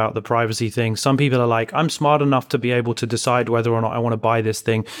worried about the privacy thing. Some people are like, I'm smart enough to be able to decide whether or not I want to buy this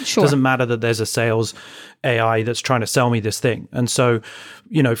thing. Sure. It doesn't matter that there's a sales AI that's trying to sell me this thing. And so,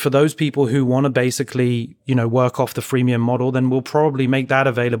 for those people who want to basically, work off the freemium model, then we'll probably make that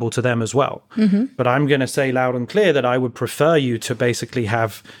available to them as well. But I'm going to say loud and clear that I would prefer you to basically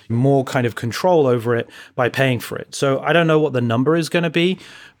have more kind of control over it by paying for it. So I don't know what the number is going to be,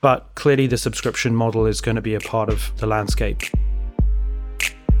 but clearly the subscription model is going to be a part of the landscape.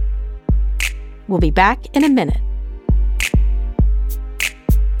 We'll be back in a minute.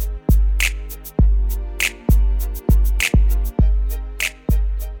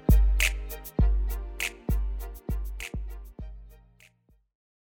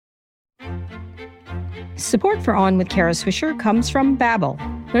 Support for On with Kara Swisher comes from Babbel.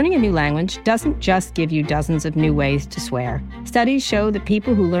 Learning a new language doesn't just give you dozens of new ways to swear. Studies show that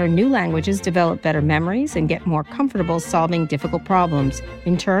people who learn new languages develop better memories and get more comfortable solving difficult problems.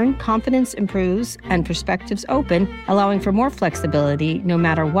 In turn, confidence improves and perspectives open, allowing for more flexibility no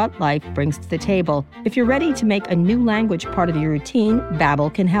matter what life brings to the table. If you're ready to make a new language part of your routine,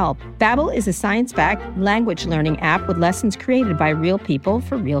 Babbel can help. Babbel is a science-backed language learning app with lessons created by real people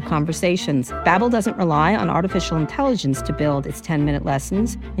for real conversations. Babbel doesn't rely on artificial intelligence to build its 10-minute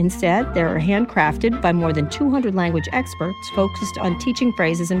lessons. Instead, they are handcrafted by more than 200 language experts focused on teaching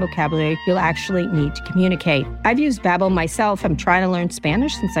phrases and vocabulary you'll actually need to communicate. I've used Babbel myself. I'm trying to learn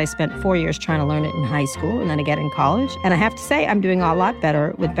Spanish since I spent 4 years trying to learn it in high school and then again in college. And I have to say, I'm doing a lot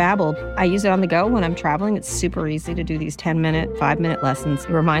better with Babbel. I use it on the go when I'm traveling. It's super easy to do these 10-minute, 5-minute lessons.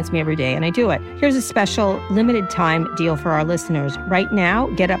 It reminds me every day, and I do it. Here's a special limited time deal for our listeners. Right now,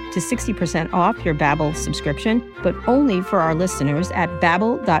 get up to 60% off your Babbel subscription, but only for our listeners at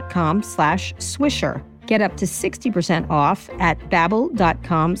babbel.com/swisher. Get up to 60% off at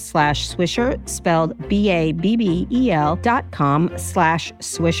babbel.com/swisher, spelled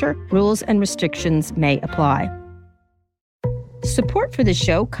BABBEL.com/swisher. Rules and restrictions may apply. Support for this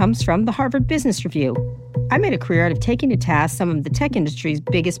show comes from the Harvard Business Review. I made a career out of taking to task some of the tech industry's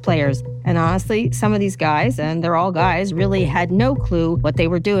biggest players. And honestly, some of these guys, and they're all guys, really had no clue what they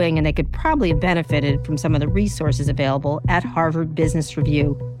were doing, and they could probably have benefited from some of the resources available at Harvard Business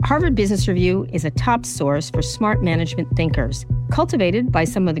Review. Harvard Business Review is a top source for smart management thinkers. Cultivated by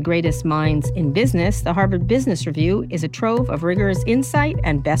some of the greatest minds in business, the Harvard Business Review is a trove of rigorous insight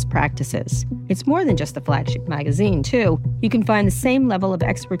and best practices. It's more than just a flagship magazine, too. You can find the same level of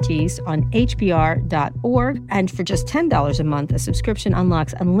expertise on hbr.org, and for just $10 a month, a subscription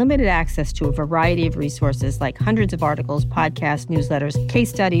unlocks unlimited access to a variety of resources like hundreds of articles, podcasts, newsletters, case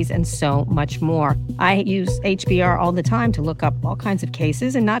studies, and so much more. I use HBR all the time to look up all kinds of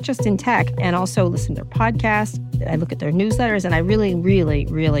cases, and not just in tech, and also listen to their podcasts. I look at their newsletters, and I really,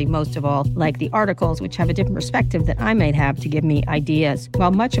 most of all, like the articles, which have a different perspective that I might have to give me ideas.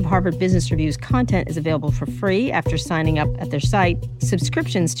 While much of Harvard Business Review's content is available for free after signing up at their site,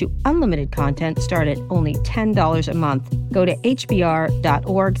 subscriptions to unlimited content start at only $10 a month. Go to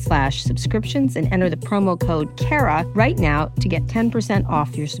hbr.org/subscriptions and enter the promo code KARA right now to get 10%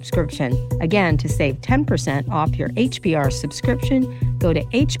 off your subscription. Again, to save 10% off your HBR subscription, go to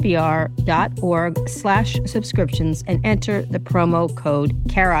hbr.org/subscriptions and enter the promo code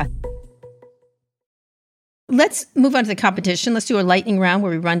KARA. Let's move on to the competition. Let's do a lightning round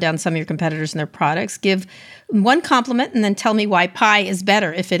where we run down some of your competitors and their products. Give one compliment and then tell me why Pi is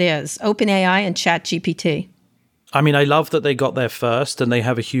better if it is. OpenAI and ChatGPT. I mean, I love that they got there first and they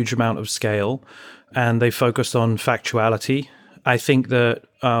have a huge amount of scale and they focused on factuality. I think that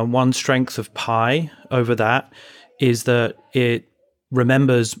one strength of Pi over that is that it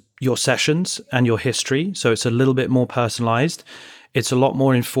remembers your sessions and your history. So it's a little bit more personalized. It's a lot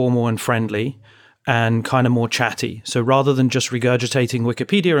more informal and friendly and kind of more chatty. So rather than just regurgitating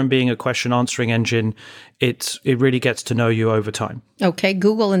Wikipedia and being a question answering engine, it really gets to know you over time. Okay,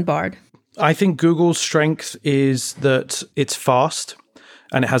 Google and Bard. I think Google's strength is that it's fast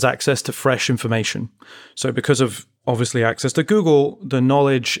and it has access to fresh information. So because of obviously access to Google, the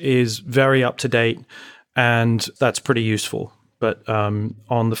knowledge is very up to date and that's pretty useful. But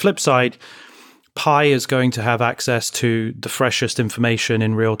on the flip side, Pi is going to have access to the freshest information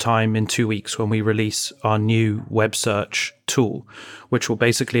in real time in 2 weeks when we release our new web search tool, which will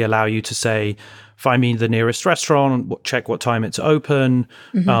basically allow you to say, find me the nearest restaurant, check what time it's open,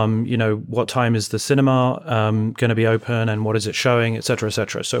 what time is the cinema going to be open and what is it showing, et cetera, et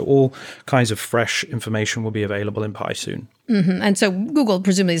cetera. So all kinds of fresh information will be available in Pi soon. Mm-hmm. And so Google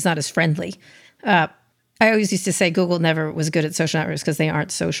presumably is not as friendly. I always used to say Google never was good at social networks because they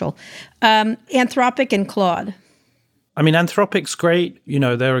aren't social. Anthropic and Claude. I mean, Anthropic's great. You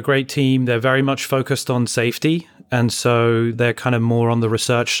know, they're a great team. They're very much focused on safety. And so they're kind of more on the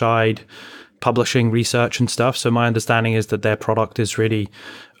research side, publishing research and stuff. So my understanding is that their product is really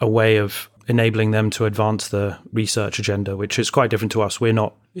a way of enabling them to advance the research agenda, which is quite different to us. We're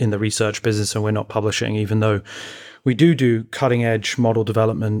not in the research business and we're not publishing, even though we do cutting edge model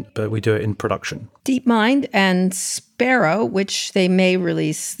development, but we do it in production. DeepMind and Sparrow, which they may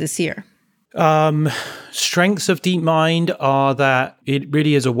release this year. Strengths of DeepMind are that it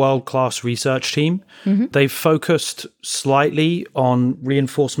really is a world-class research team. Mm-hmm. They've focused slightly on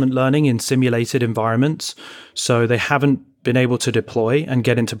reinforcement learning in simulated environments. So they haven't been able to deploy and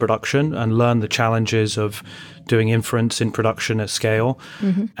get into production and learn the challenges of doing inference in production at scale.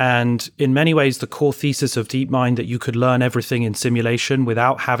 Mm-hmm. And in many ways, the core thesis of DeepMind that you could learn everything in simulation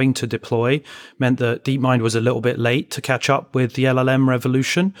without having to deploy meant that DeepMind was a little bit late to catch up with the LLM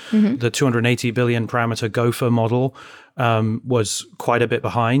revolution. Mm-hmm. The 280 billion parameter Gopher model was quite a bit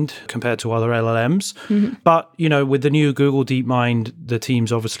behind compared to other LLMs. Mm-hmm. But, you know, with the new Google DeepMind, the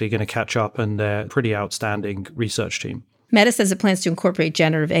team's obviously going to catch up and they're a pretty outstanding research team. Meta says it plans to incorporate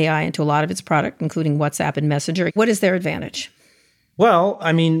generative AI into a lot of its product, including WhatsApp and Messenger. What is their advantage? Well,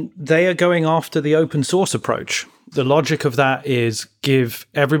 I mean, they are going after the open source approach. The logic of that is give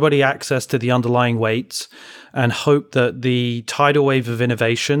everybody access to the underlying weights and hope that the tidal wave of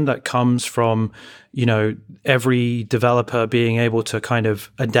innovation that comes from, every developer being able to kind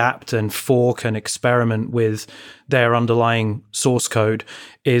of adapt and fork and experiment with their underlying source code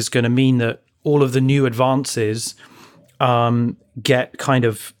is going to mean that all of the new advances get kind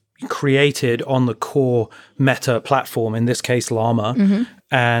of created on the core Meta platform, in this case, Llama.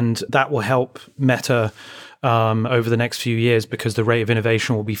 And that will help Meta over the next few years because the rate of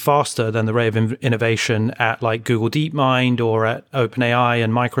innovation will be faster than the rate of innovation at like Google DeepMind or at OpenAI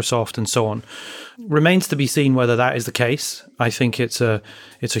and Microsoft and so on. Remains to be seen whether that is the case. I think it's a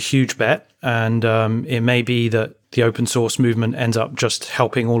huge bet, and it may be that the open source movement ends up just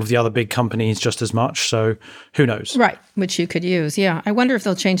helping all of the other big companies just as much. So who knows? Right, which you could use. Yeah. I wonder if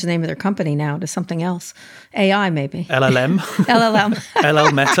they'll change the name of their company now to something else. AI, maybe. LLM. LLM.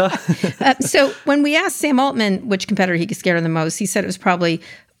 LL Meta. So when we asked Sam Altman which competitor he gets scared of the most, he said it was probably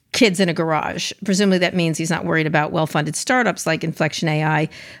kids in a garage. Presumably that means he's not worried about well-funded startups like Inflection AI.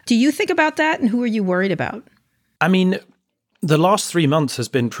 Do you think about that? And who are you worried about? I mean, the last 3 months has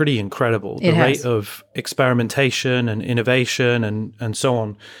been pretty incredible. The rate of experimentation and innovation and so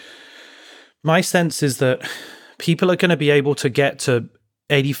on. My sense is that people are going to be able to get to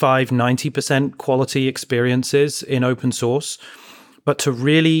 85, 90% quality experiences in open source. But to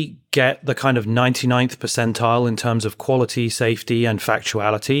really get the kind of 99th percentile in terms of quality, safety, and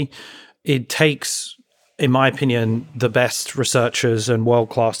factuality, it takes, in my opinion, the best researchers and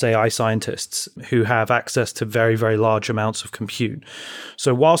world-class AI scientists who have access to very, very large amounts of compute.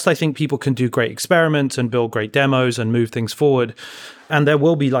 So whilst I think people can do great experiments and build great demos and move things forward, and there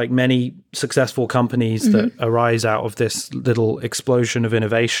will be like many successful companies that arise out of this little explosion of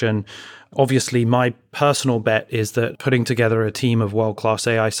innovation, obviously my personal bet is that putting together a team of world-class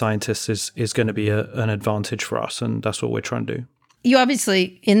AI scientists is going to be an advantage for us, and that's what we're trying to do. You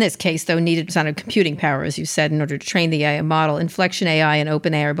obviously, in this case, though, needed a ton of computing power, as you said, in order to train the AI model. Inflection AI and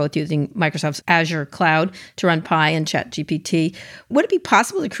OpenAI are both using Microsoft's Azure cloud to run Pi and ChatGPT. Would it be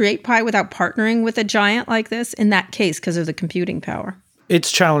possible to create Pi without partnering with a giant like this in that case because of the computing power?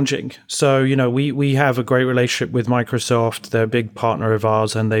 It's challenging. So, we have a great relationship with Microsoft. They're a big partner of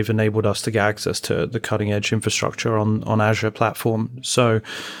ours, and they've enabled us to get access to the cutting edge infrastructure on Azure platform. So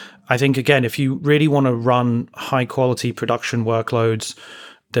I think, again, if you really want to run high quality production workloads,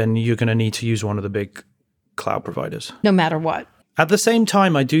 then you're going to need to use one of the big cloud providers. No matter what. At the same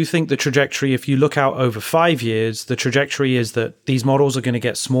time, I do think the trajectory, if you look out over 5 years, the trajectory is that these models are going to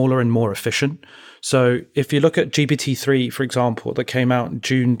get smaller and more efficient. So if you look at GPT-3, for example, that came out in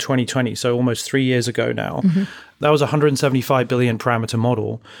June 2020, so almost 3 years ago now, that was a 175 billion parameter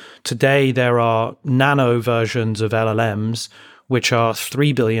model. Today, there are nano versions of LLMs, which are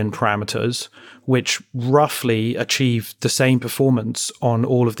 3 billion parameters, which roughly achieve the same performance on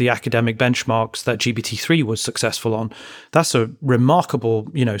all of the academic benchmarks that GPT-3 was successful on. That's a remarkable,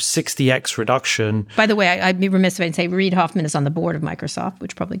 60x reduction. By the way, I'd be remiss if I didn't say Reid Hoffman is on the board of Microsoft,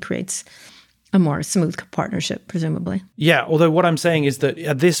 which probably creates a more smooth partnership, presumably. Yeah, although what I'm saying is that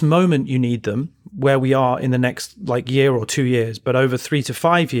at this moment you need them, where we are in the next year or 2 years, but over 3 to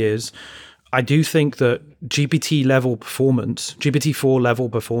 5 years, I do think that GPT-4 level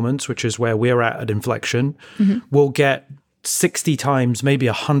performance, which is where we're at Inflection, will get 60 times, maybe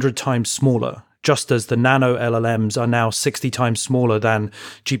 100 times smaller, just as the nano LLMs are now 60 times smaller than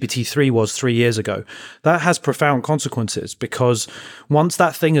GPT-3 was 3 years ago. That has profound consequences because once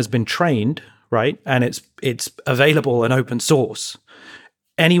that thing has been trained, right, and it's available and open source,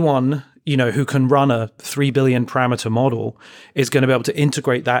 anyone who can run a 3 billion parameter model is going to be able to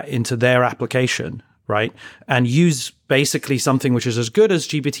integrate that into their application, right? And use basically something which is as good as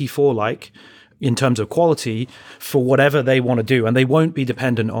GPT-4 in terms of quality for whatever they want to do. And they won't be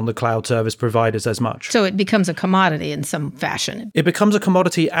dependent on the cloud service providers as much. So it becomes a commodity in some fashion. It becomes a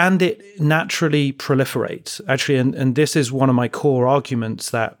commodity and it naturally proliferates. Actually, and this is one of my core arguments,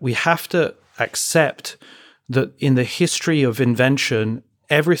 that we have to accept that in the history of invention,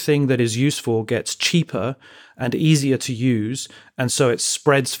 everything that is useful gets cheaper and easier to use, and so it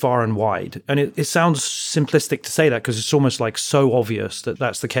spreads far and wide. And it sounds simplistic to say that because it's almost so obvious that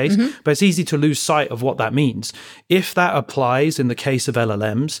that's the case, but it's easy to lose sight of what that means. If that applies in the case of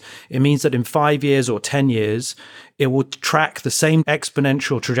LLMs, it means that in 5 years or 10 years, it will track the same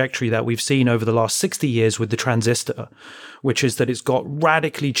exponential trajectory that we've seen over the last 60 years with the transistor, which is that it's got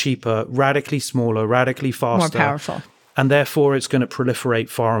radically cheaper, radically smaller, radically faster. More powerful. and therefore it's going to proliferate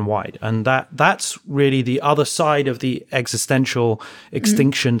far and wide. And that's really the other side of the existential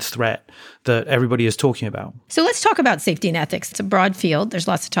extinction threat that everybody is talking about. So let's talk about safety and ethics. It's a broad field. There's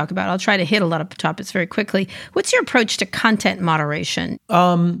lots to talk about. I'll try to hit a lot of topics very quickly. What's your approach to content moderation?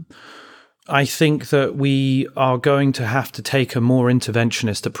 I think that we are going to have to take a more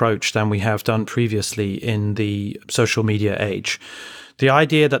interventionist approach than we have done previously in the social media age. The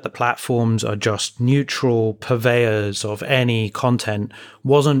idea that the platforms are just neutral purveyors of any content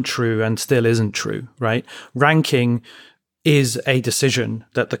wasn't true and still isn't true, right? Ranking is a decision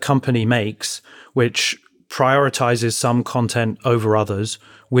that the company makes, which prioritizes some content over others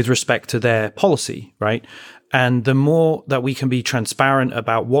with respect to their policy, right? And the more that we can be transparent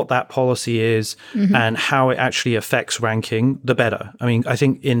about what that policy is and how it actually affects ranking, the better. I mean, I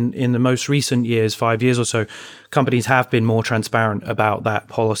think in the most recent years, 5 years or so, companies have been more transparent about that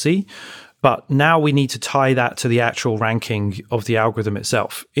policy. But now we need to tie that to the actual ranking of the algorithm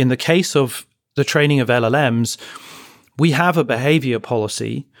itself. In the case of the training of LLMs, we have a behavior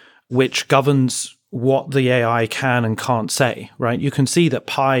policy which governs what the AI can and can't say, right? You can see that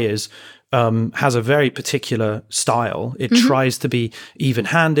Pi has a very particular style. It tries to be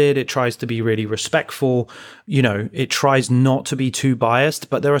even-handed. It tries to be really respectful. You know, it tries not to be too biased,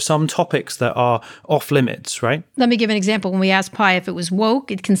 but there are some topics that are off limits, right? Let me give an example. When we asked Pi if it was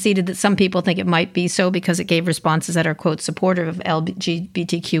woke, it conceded that some people think it might be so because it gave responses that are, quote, supportive of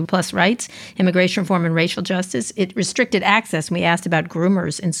LGBTQ plus rights, immigration reform, and racial justice. It restricted access. We asked about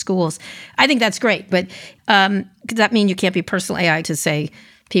groomers in schools. I think that's great, but does that mean you can't be personal AI to say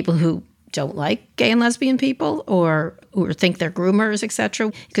people who don't like gay and lesbian people or think they're groomers,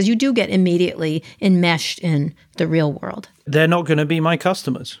 etc.? Because you do get immediately enmeshed in the real world. They're not going to be my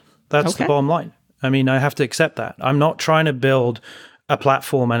customers. That's the bottom line. I mean, I have to accept that. I'm not trying to build a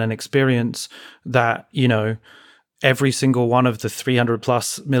platform and an experience that, you know, every single one of the 300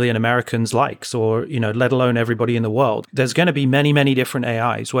 plus million Americans likes, or, you know, let alone everybody in the world. There's going to be many, many different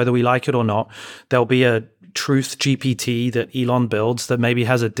AIs, whether we like it or not. There'll be a TruthGPT that Elon builds that maybe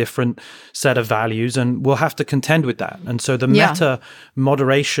has a different set of values, and we'll have to contend with that. And so the meta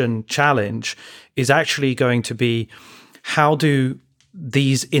moderation challenge is actually going to be, how do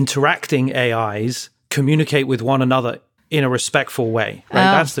these interacting AIs communicate with one another in a respectful way, right?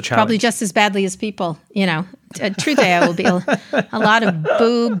 That's the challenge. Probably just as badly as people, you know. Truth AI will be a lot of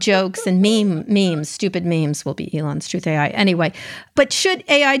boob jokes and memes, stupid memes will be Elon's Truth AI. Anyway, but should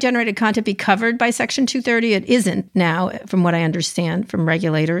AI-generated content be covered by Section 230? It isn't now, from what I understand from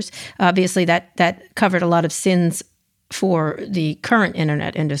regulators. Obviously, that covered a lot of sins for the current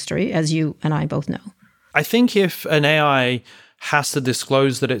internet industry, as you and I both know. I think if an AI has to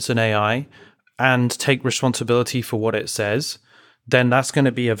disclose that it's an AI and take responsibility for what it says, then that's going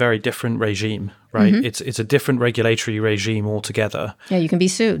to be a very different regime, right? It's a different regulatory regime altogether. Yeah, you can be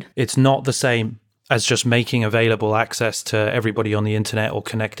sued. It's not the same as just making available access to everybody on the internet or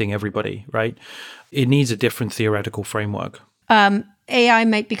connecting everybody, right? It needs a different theoretical framework. AI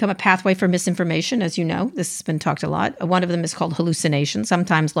might become a pathway for misinformation, as you know. This has been talked a lot. One of them is called hallucination.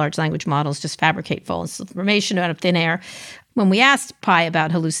 Sometimes large language models just fabricate false information out of thin air. When we asked Pi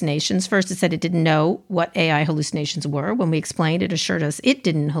about hallucinations, first it said it didn't know what AI hallucinations were. When we explained, it assured us it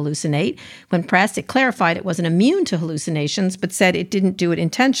didn't hallucinate. When pressed, it clarified it wasn't immune to hallucinations, but said it didn't do it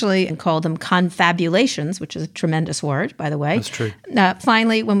intentionally and called them confabulations, which is a tremendous word, by the way. That's true.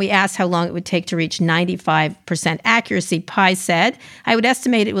 Finally, when we asked how long it would take to reach 95% accuracy, Pi said, I would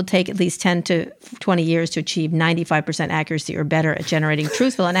estimate it will take at least 10 to 20 years to achieve 95% accuracy or better at generating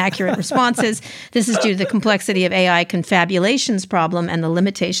truthful and accurate responses. This is due to the complexity of AI confabulations problem and the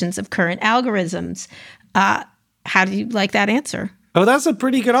limitations of current algorithms. How do you like that answer? Oh, that's a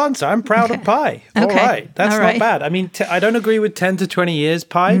pretty good answer. I'm proud of Pi. All right. That's not bad. I mean, I don't agree with 10 to 20 years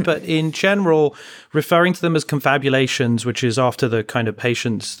Pi, but in general, referring to them as confabulations, which is after the kind of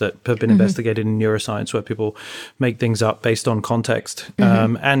patients that have been investigated in neuroscience where people make things up based on context.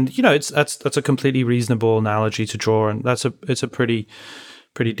 And, you know, that's a completely reasonable analogy to draw, and it's a pretty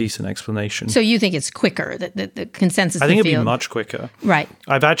decent explanation. So you think it's quicker, the consensus? I think it'd be much quicker. Right.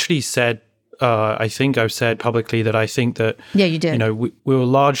 I've actually said, I think I've said publicly that I think that, you did. You know, we will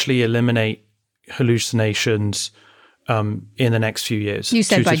largely eliminate hallucinations in the next few years. You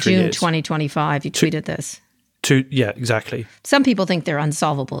said by June 2025. You tweeted this. Yeah, exactly. Some people think they're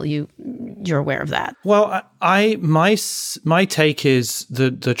unsolvable. You're aware of that. Well, my take is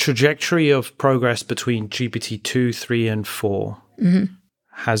the trajectory of progress between GPT 2, 3, and 4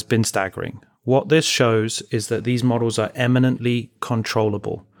 has been staggering. What this shows is that these models are eminently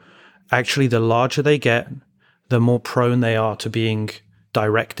controllable. Actually, the larger they get, the more prone they are to being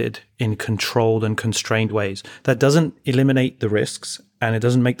directed in controlled and constrained ways. That doesn't eliminate the risks and it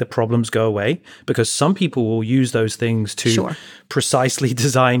doesn't make the problems go away, because some people will use those things to precisely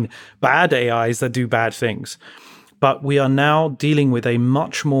design bad AIs that do bad things. But we are now dealing with a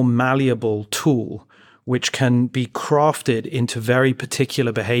much more malleable tool which can be crafted into very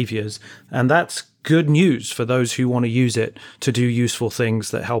particular behaviors. And that's good news for those who want to use it to do useful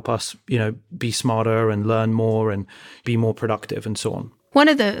things that help us, be smarter and learn more and be more productive and so on. I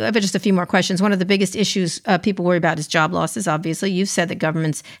have just a few more questions. One of the biggest issues people worry about is job losses, obviously. You've said that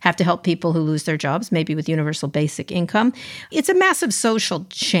governments have to help people who lose their jobs, maybe with universal basic income. It's a massive social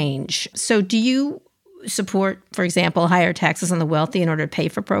change. So do you support, for example, higher taxes on the wealthy in order to pay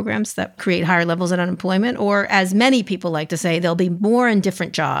for programs that create higher levels of unemployment? Or, as many people like to say, there'll be more in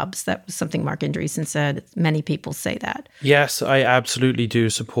different jobs. That was something Marc Andreessen said. Many people say that. Yes, I absolutely do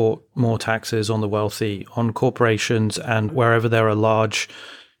support more taxes on the wealthy, on corporations, and wherever there are large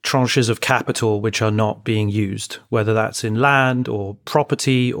tranches of capital which are not being used, whether that's in land or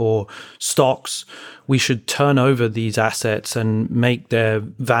property or stocks. We should turn over these assets and make their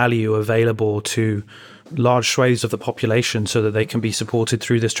value available to large swathes of the population so that they can be supported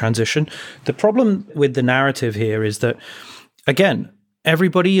through this transition. The problem with the narrative here is that, again,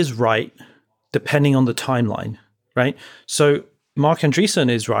 everybody is right depending on the timeline, right? So Marc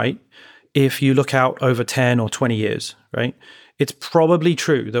Andreessen is right if you look out over 10 or 20 years, right? It's probably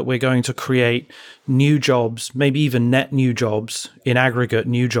true that we're going to create new jobs, maybe even net new jobs, in aggregate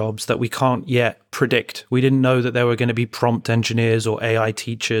new jobs that we can't yet predict. We didn't know that there were going to be prompt engineers or AI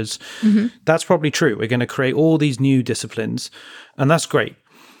teachers. Mm-hmm. That's probably true. We're going to create all these new disciplines, and that's great.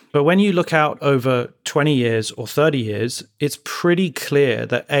 But when you look out over 20 years or 30 years, it's pretty clear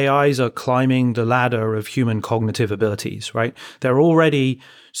that AIs are climbing the ladder of human cognitive abilities, right? They're already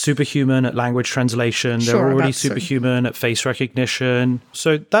superhuman at language translation. They're already superhuman at face recognition.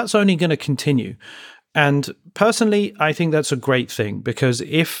 So that's only going to continue. And personally, I think that's a great thing, because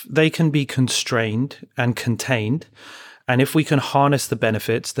if they can be constrained and contained, and if we can harness the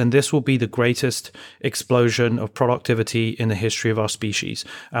benefits, then this will be the greatest explosion of productivity in the history of our species.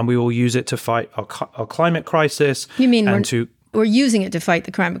 And we will use it to fight our climate crisis. You mean we're using it to fight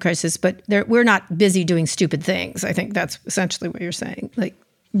the climate crisis, but we're not busy doing stupid things. I think that's essentially what you're saying.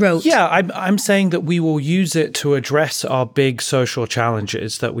 Yeah, I'm saying that we will use it to address our big social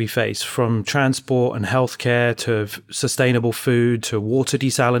challenges that we face, from transport and healthcare to sustainable food to water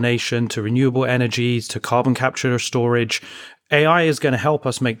desalination to renewable energies to carbon capture or storage. AI is going to help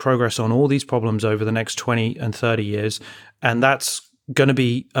us make progress on all these problems over the next 20 and 30 years, and that's going to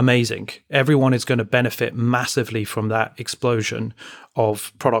be amazing. Everyone is going to benefit massively from that explosion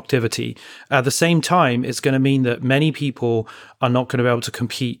of productivity. At the same time, it's going to mean that many people are not going to be able to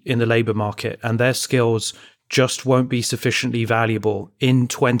compete in the labor market, and their skills just won't be sufficiently valuable in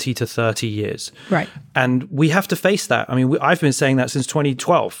 20 to 30 years. Right. And we have to face that. I mean, I've been saying that since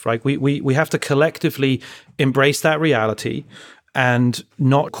 2012, right? We have to collectively embrace that reality and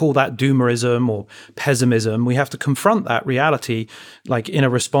not call that doomerism or pessimism. We have to confront that reality in a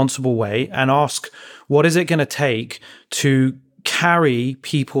responsible way and ask, what is it going to take to carry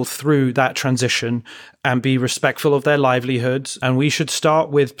people through that transition and be respectful of their livelihoods? And we should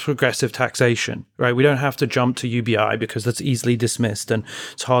start with progressive taxation, right? We don't have to jump to UBI because that's easily dismissed and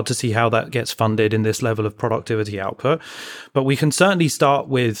it's hard to see how that gets funded in this level of productivity output. But we can certainly start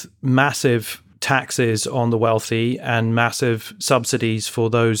with massive taxes on the wealthy and massive subsidies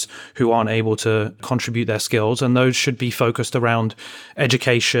for those who aren't able to contribute their skills. And those should be focused around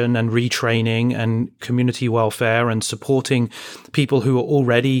education and retraining and community welfare and supporting people who are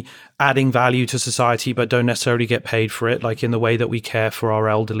already adding value to society but don't necessarily get paid for it, like in the way that we care for our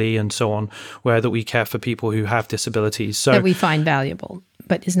elderly and so on, where that we care for people who have disabilities. So that we find valuable,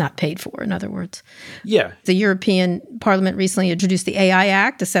 but is not paid for, in other words. Yeah. The European Parliament recently introduced the AI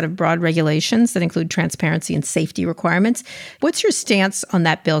Act, a set of broad regulations that include transparency and safety requirements. What's your stance on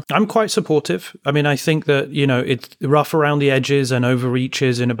that bill? I'm quite supportive. I mean, I think that, it's rough around the edges and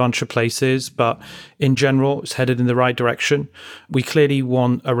overreaches in a bunch of places, but in general, it's headed in the right direction. We clearly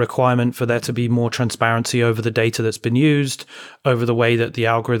want a requirement for there to be more transparency over the data that's been used, over the way that the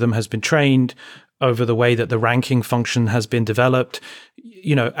algorithm has been trained, over the way that the ranking function has been developed.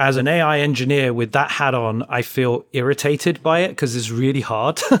 As an AI engineer with that hat on, I feel irritated by it because it's really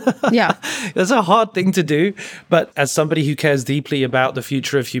hard. Yeah. That's a hard thing to do. But as somebody who cares deeply about the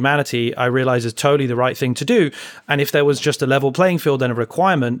future of humanity, I realize it's totally the right thing to do. And if there was just a level playing field and a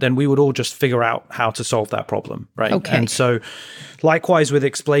requirement, then we would all just figure out how to solve that problem, right? Okay. And so likewise with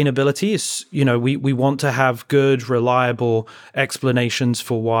explainability, we want to have good, reliable explanations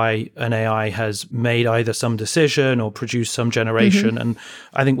for why an AI has made either some decision or produced some generation. And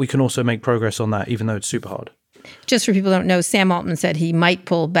I think we can also make progress on that, even though it's super hard. Just for people who don't know, Sam Altman said he might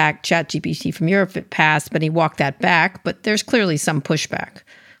pull back ChatGPT from Europe if it passed, but he walked that back. But there's clearly some pushback.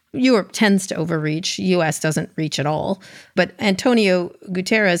 Europe tends to overreach. U.S. doesn't reach at all. But Antonio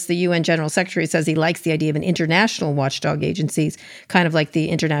Guterres, the UN General Secretary, says he likes the idea of an international watchdog agency, kind of like the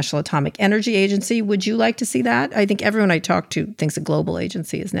International Atomic Energy Agency. Would you like to see that? I think everyone I talk to thinks a global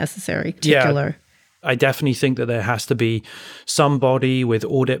agency is necessary. Yeah. I definitely think that there has to be somebody with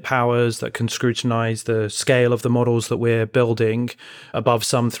audit powers that can scrutinize the scale of the models that we're building above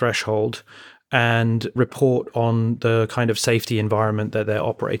some threshold and report on the kind of safety environment that they're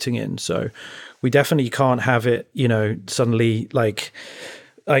operating in. So we definitely can't have it, suddenly like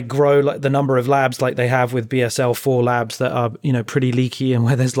grow like the number of labs like they have with BSL-4 labs that are, pretty leaky and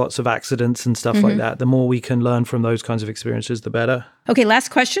where there's lots of accidents and stuff like that. The more we can learn from those kinds of experiences, the better. Okay, last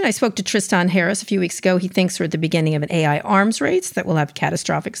question. I spoke to Tristan Harris a few weeks ago. He thinks we're at the beginning of an AI arms race that will have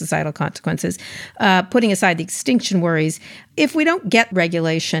catastrophic societal consequences. Putting aside the extinction worries, if we don't get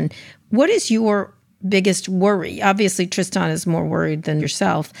regulation, what is your biggest worry? Obviously, Tristan is more worried than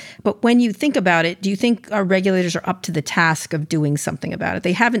yourself. But when you think about it, do you think our regulators are up to the task of doing something about it?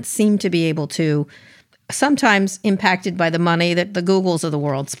 They haven't seemed to be able to, sometimes impacted by the money that the Googles of the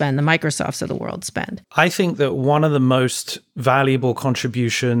world spend, the Microsofts of the world spend. I think that one of the most valuable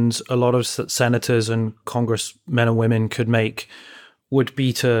contributions a lot of senators and congressmen and women could make would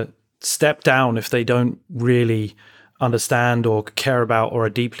be to step down if they don't really understand or care about or are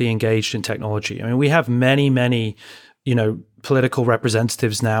deeply engaged in technology. I mean, we have many, political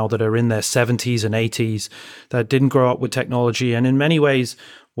representatives now that are in their 70s and 80s that didn't grow up with technology. And in many ways,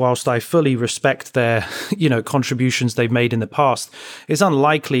 whilst I fully respect their, contributions they've made in the past, it's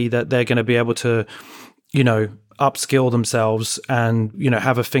unlikely that they're going to be able to, upskill themselves and,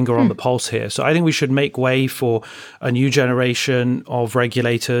 have a finger on the pulse here. So I think we should make way for a new generation of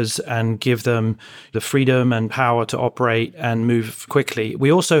regulators and give them the freedom and power to operate and move quickly.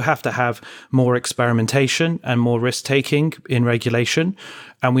 We also have to have more experimentation and more risk-taking in regulation.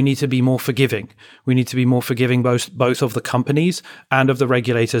 And we need to be more forgiving. We need to be more forgiving both of the companies and of the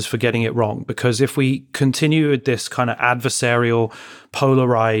regulators for getting it wrong. Because if we continue with this kind of adversarial,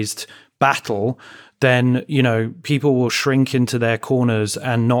 polarized battle, then, people will shrink into their corners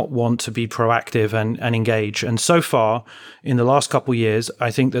and not want to be proactive and engage. And so far, in the last couple of years, I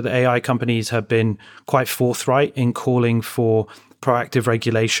think that the AI companies have been quite forthright in calling for proactive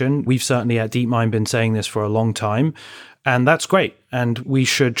regulation. We've certainly at DeepMind been saying this for a long time, and that's great. And we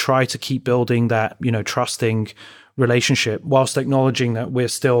should try to keep building that, trusting relationship whilst acknowledging that we're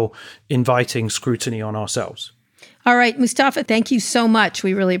still inviting scrutiny on ourselves. All right, Mustafa, thank you so much.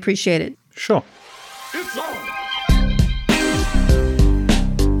 We really appreciate it. Sure. It's on.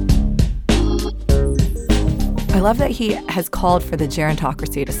 I love that he has called for the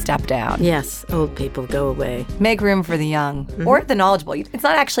gerontocracy to step down. Yes, old people, go away. Make room for the young or the knowledgeable. It's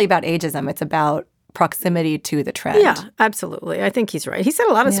not actually about ageism. It's about proximity to the trend. Yeah, absolutely. I think he's right. He said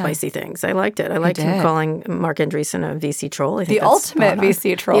a lot of spicy things. I liked it. I liked him calling Mark Andreessen a VC troll. I think the ultimate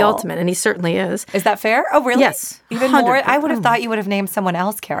VC troll. The ultimate, and he certainly is. Is that fair? Oh, really? Yes. Even 100%. More? I would have thought you would have named someone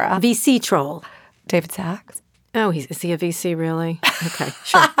else, Kara. VC troll. David Sachs? Oh, is he a VC, really? Okay,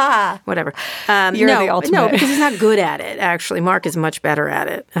 sure. Whatever. You're the ultimate. No, because he's not good at it, actually. Mark is much better at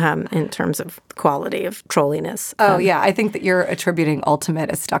it in terms of quality of trolliness. Oh, yeah. I think that you're attributing ultimate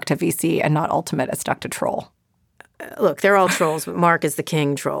as stuck to VC and not ultimate as stuck to troll. Look, they're all trolls, but Mark is the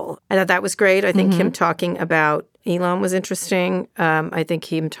king troll. I thought that was great. I think him talking about Elon was interesting. I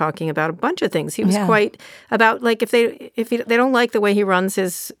think him talking about a bunch of things. He was quite about, like, if they don't like the way he runs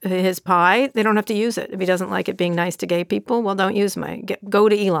his pie, they don't have to use it. If he doesn't like it being nice to gay people, well, don't use go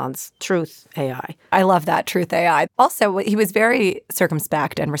to Elon's Truth AI. I love that, Truth AI. Also, he was very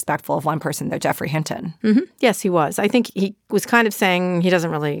circumspect and respectful of one person, though, Jeffrey Hinton. Mm-hmm. Yes, he was. I think he was kind of saying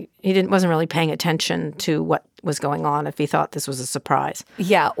wasn't really paying attention to what was going on if he thought this was a surprise.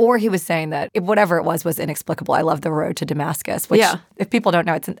 Yeah, or he was saying that whatever it was inexplicable. I love the road to Damascus, which, if people don't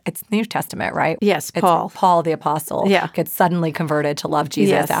know, it's New Testament, right? Yes, Paul the apostle gets suddenly converted to love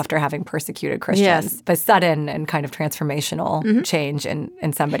Jesus after having persecuted Christians. Yes. But sudden and kind of transformational change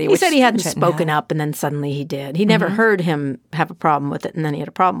in somebody. He said he hadn't spoken up, and then suddenly he did. He never heard him have a problem with it, and then he had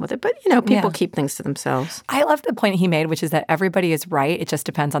a problem with it. But, people keep things to themselves. I love the point he made, which is that everybody is right. It just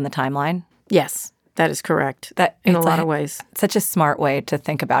depends on the timeline. Yes. That is correct. That in a lot of ways. Such a smart way to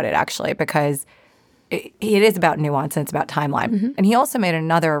think about it, actually, because it is about nuance and it's about timeline. And he also made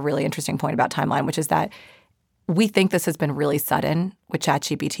another really interesting point about timeline, which is that we think this has been really sudden with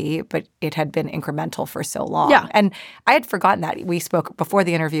ChatGPT, but it had been incremental for so long. Yeah. And I had forgotten that. We spoke before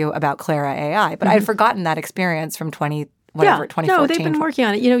the interview about Clara AI, but I had forgotten that experience from 2014. No, they've been working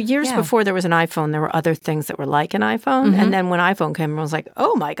on it. Years before there was an iPhone, there were other things that were like an iPhone. And then when iPhone came, everyone was like,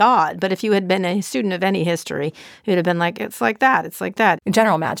 oh my God. But if you had been a student of any history, it would have been like, it's like that. It's like that.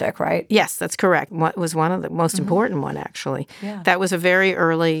 General Magic, right? Yes, that's correct. What was one of the most important one, actually. Yeah. That was a very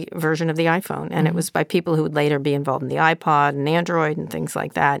early version of the iPhone. And it was by people who would later be involved in the iPod and Android and things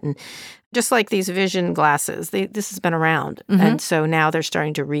like that. And just like these vision glasses, this has been around. And so now they're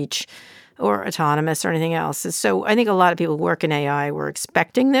starting to reach or autonomous or anything else. So I think a lot of people who work in AI were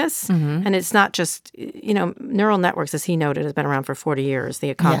expecting this. And it's not just, neural networks, as he noted, has been around for 40 years,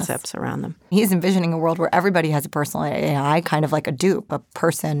 the concepts around them. He's envisioning a world where everybody has a personal AI, kind of like a dupe, a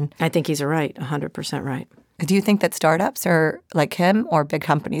person. I think he's right, 100% right. Do you think that startups are like him or big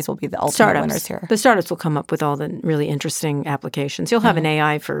companies will be the ultimate winners here? The startups will come up with all the really interesting applications. You'll have an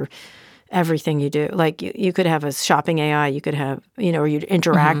AI for everything you do. Like you could have a shopping AI, you could have, or you'd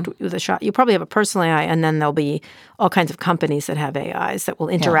interact with a shop. You probably have a personal AI, and then there'll be all kinds of companies that have AIs that will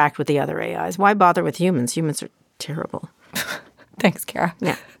interact with the other AIs. Why bother with humans? Humans are terrible. Thanks, Kara.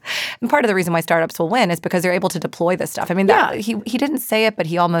 Yeah. And part of the reason why startups will win is because they're able to deploy this stuff. I mean, he didn't say it, but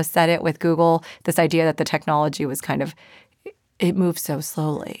he almost said it with Google, this idea that the technology was kind of, it moves so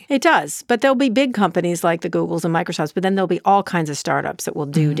slowly. It does. But there'll be big companies like the Googles and Microsofts, but then there'll be all kinds of startups that will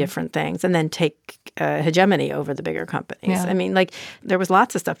do different things and then take hegemony over the bigger companies. Yeah. I mean, like there was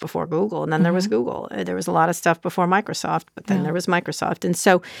lots of stuff before Google, and then there was Google. There was a lot of stuff before Microsoft, but then there was Microsoft. And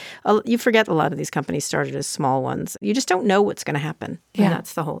so you forget a lot of these companies started as small ones. You just don't know what's going to happen. Yeah. And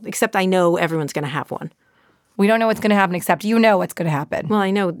that's the whole, except I know everyone's going to have one. We don't know what's going to happen, except you know what's going to happen. Well,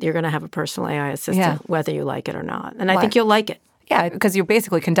 I know you're going to have a personal AI assistant, whether you like it or not. And I think you'll like it. Yeah, because you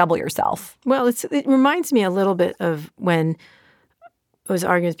basically can double yourself. Well, it reminds me a little bit of when I was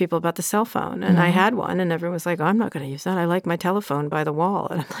arguing with people about the cell phone, and I had one, and everyone was like, oh, I'm not going to use that. I like my telephone by the wall.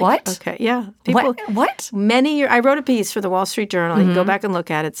 And I'm like, what? Okay, yeah. People, what? Many years, I wrote a piece for the Wall Street Journal. You can go back and look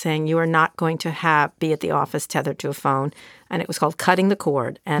at it saying you are not going to be at the office tethered to a phone. And it was called Cutting the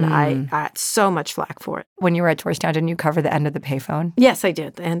Cord. And I got so much flack for it. When you were at Georgetown, didn't you cover the end of the payphone? Yes, I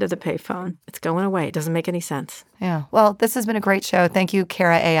did. The end of the payphone. It's going away. It doesn't make any sense. Yeah. Well, this has been a great show. Thank you,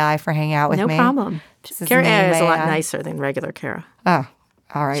 Kara AI, for hanging out with me. No problem. Kara AI is a lot nicer than regular Kara. Oh,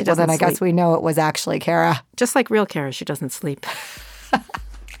 all right. Well, then I guess we know it was actually Kara. Just like real Kara, she doesn't sleep.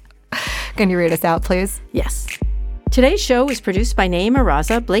 Can you read us out, please? Yes. Today's show was produced by Naeem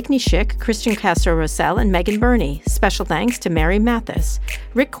Araza, Blakeney Schick, Christian Castro-Rossell, and Megan Burney. Special thanks to Mary Mathis.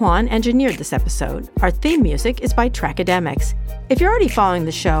 Rick Kwan engineered this episode. Our theme music is by Trackademics. If you're already following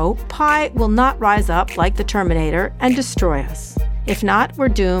the show, Pi will not rise up like the Terminator and destroy us. If not, we're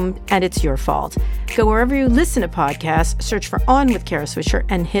doomed, and it's your fault. Go wherever you listen to podcasts, search for On with Kara Swisher,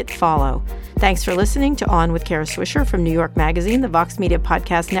 and hit follow. Thanks for listening to On with Kara Swisher from New York Magazine, the Vox Media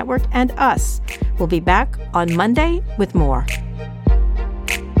Podcast Network, and us. We'll be back on Monday with more.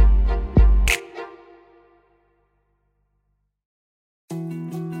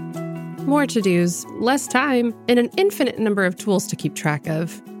 More to-dos, less time, and an infinite number of tools to keep track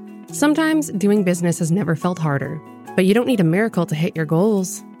of. Sometimes doing business has never felt harder. But you don't need a miracle to hit your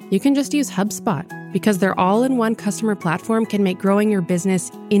goals. You can just use HubSpot, because their all-in-one customer platform can make growing your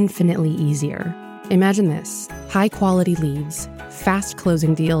business infinitely easier. Imagine this: high-quality leads, fast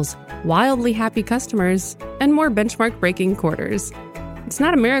closing deals, wildly happy customers, and more benchmark-breaking quarters. It's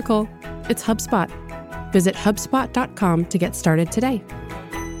not a miracle, it's HubSpot. Visit HubSpot.com to get started today.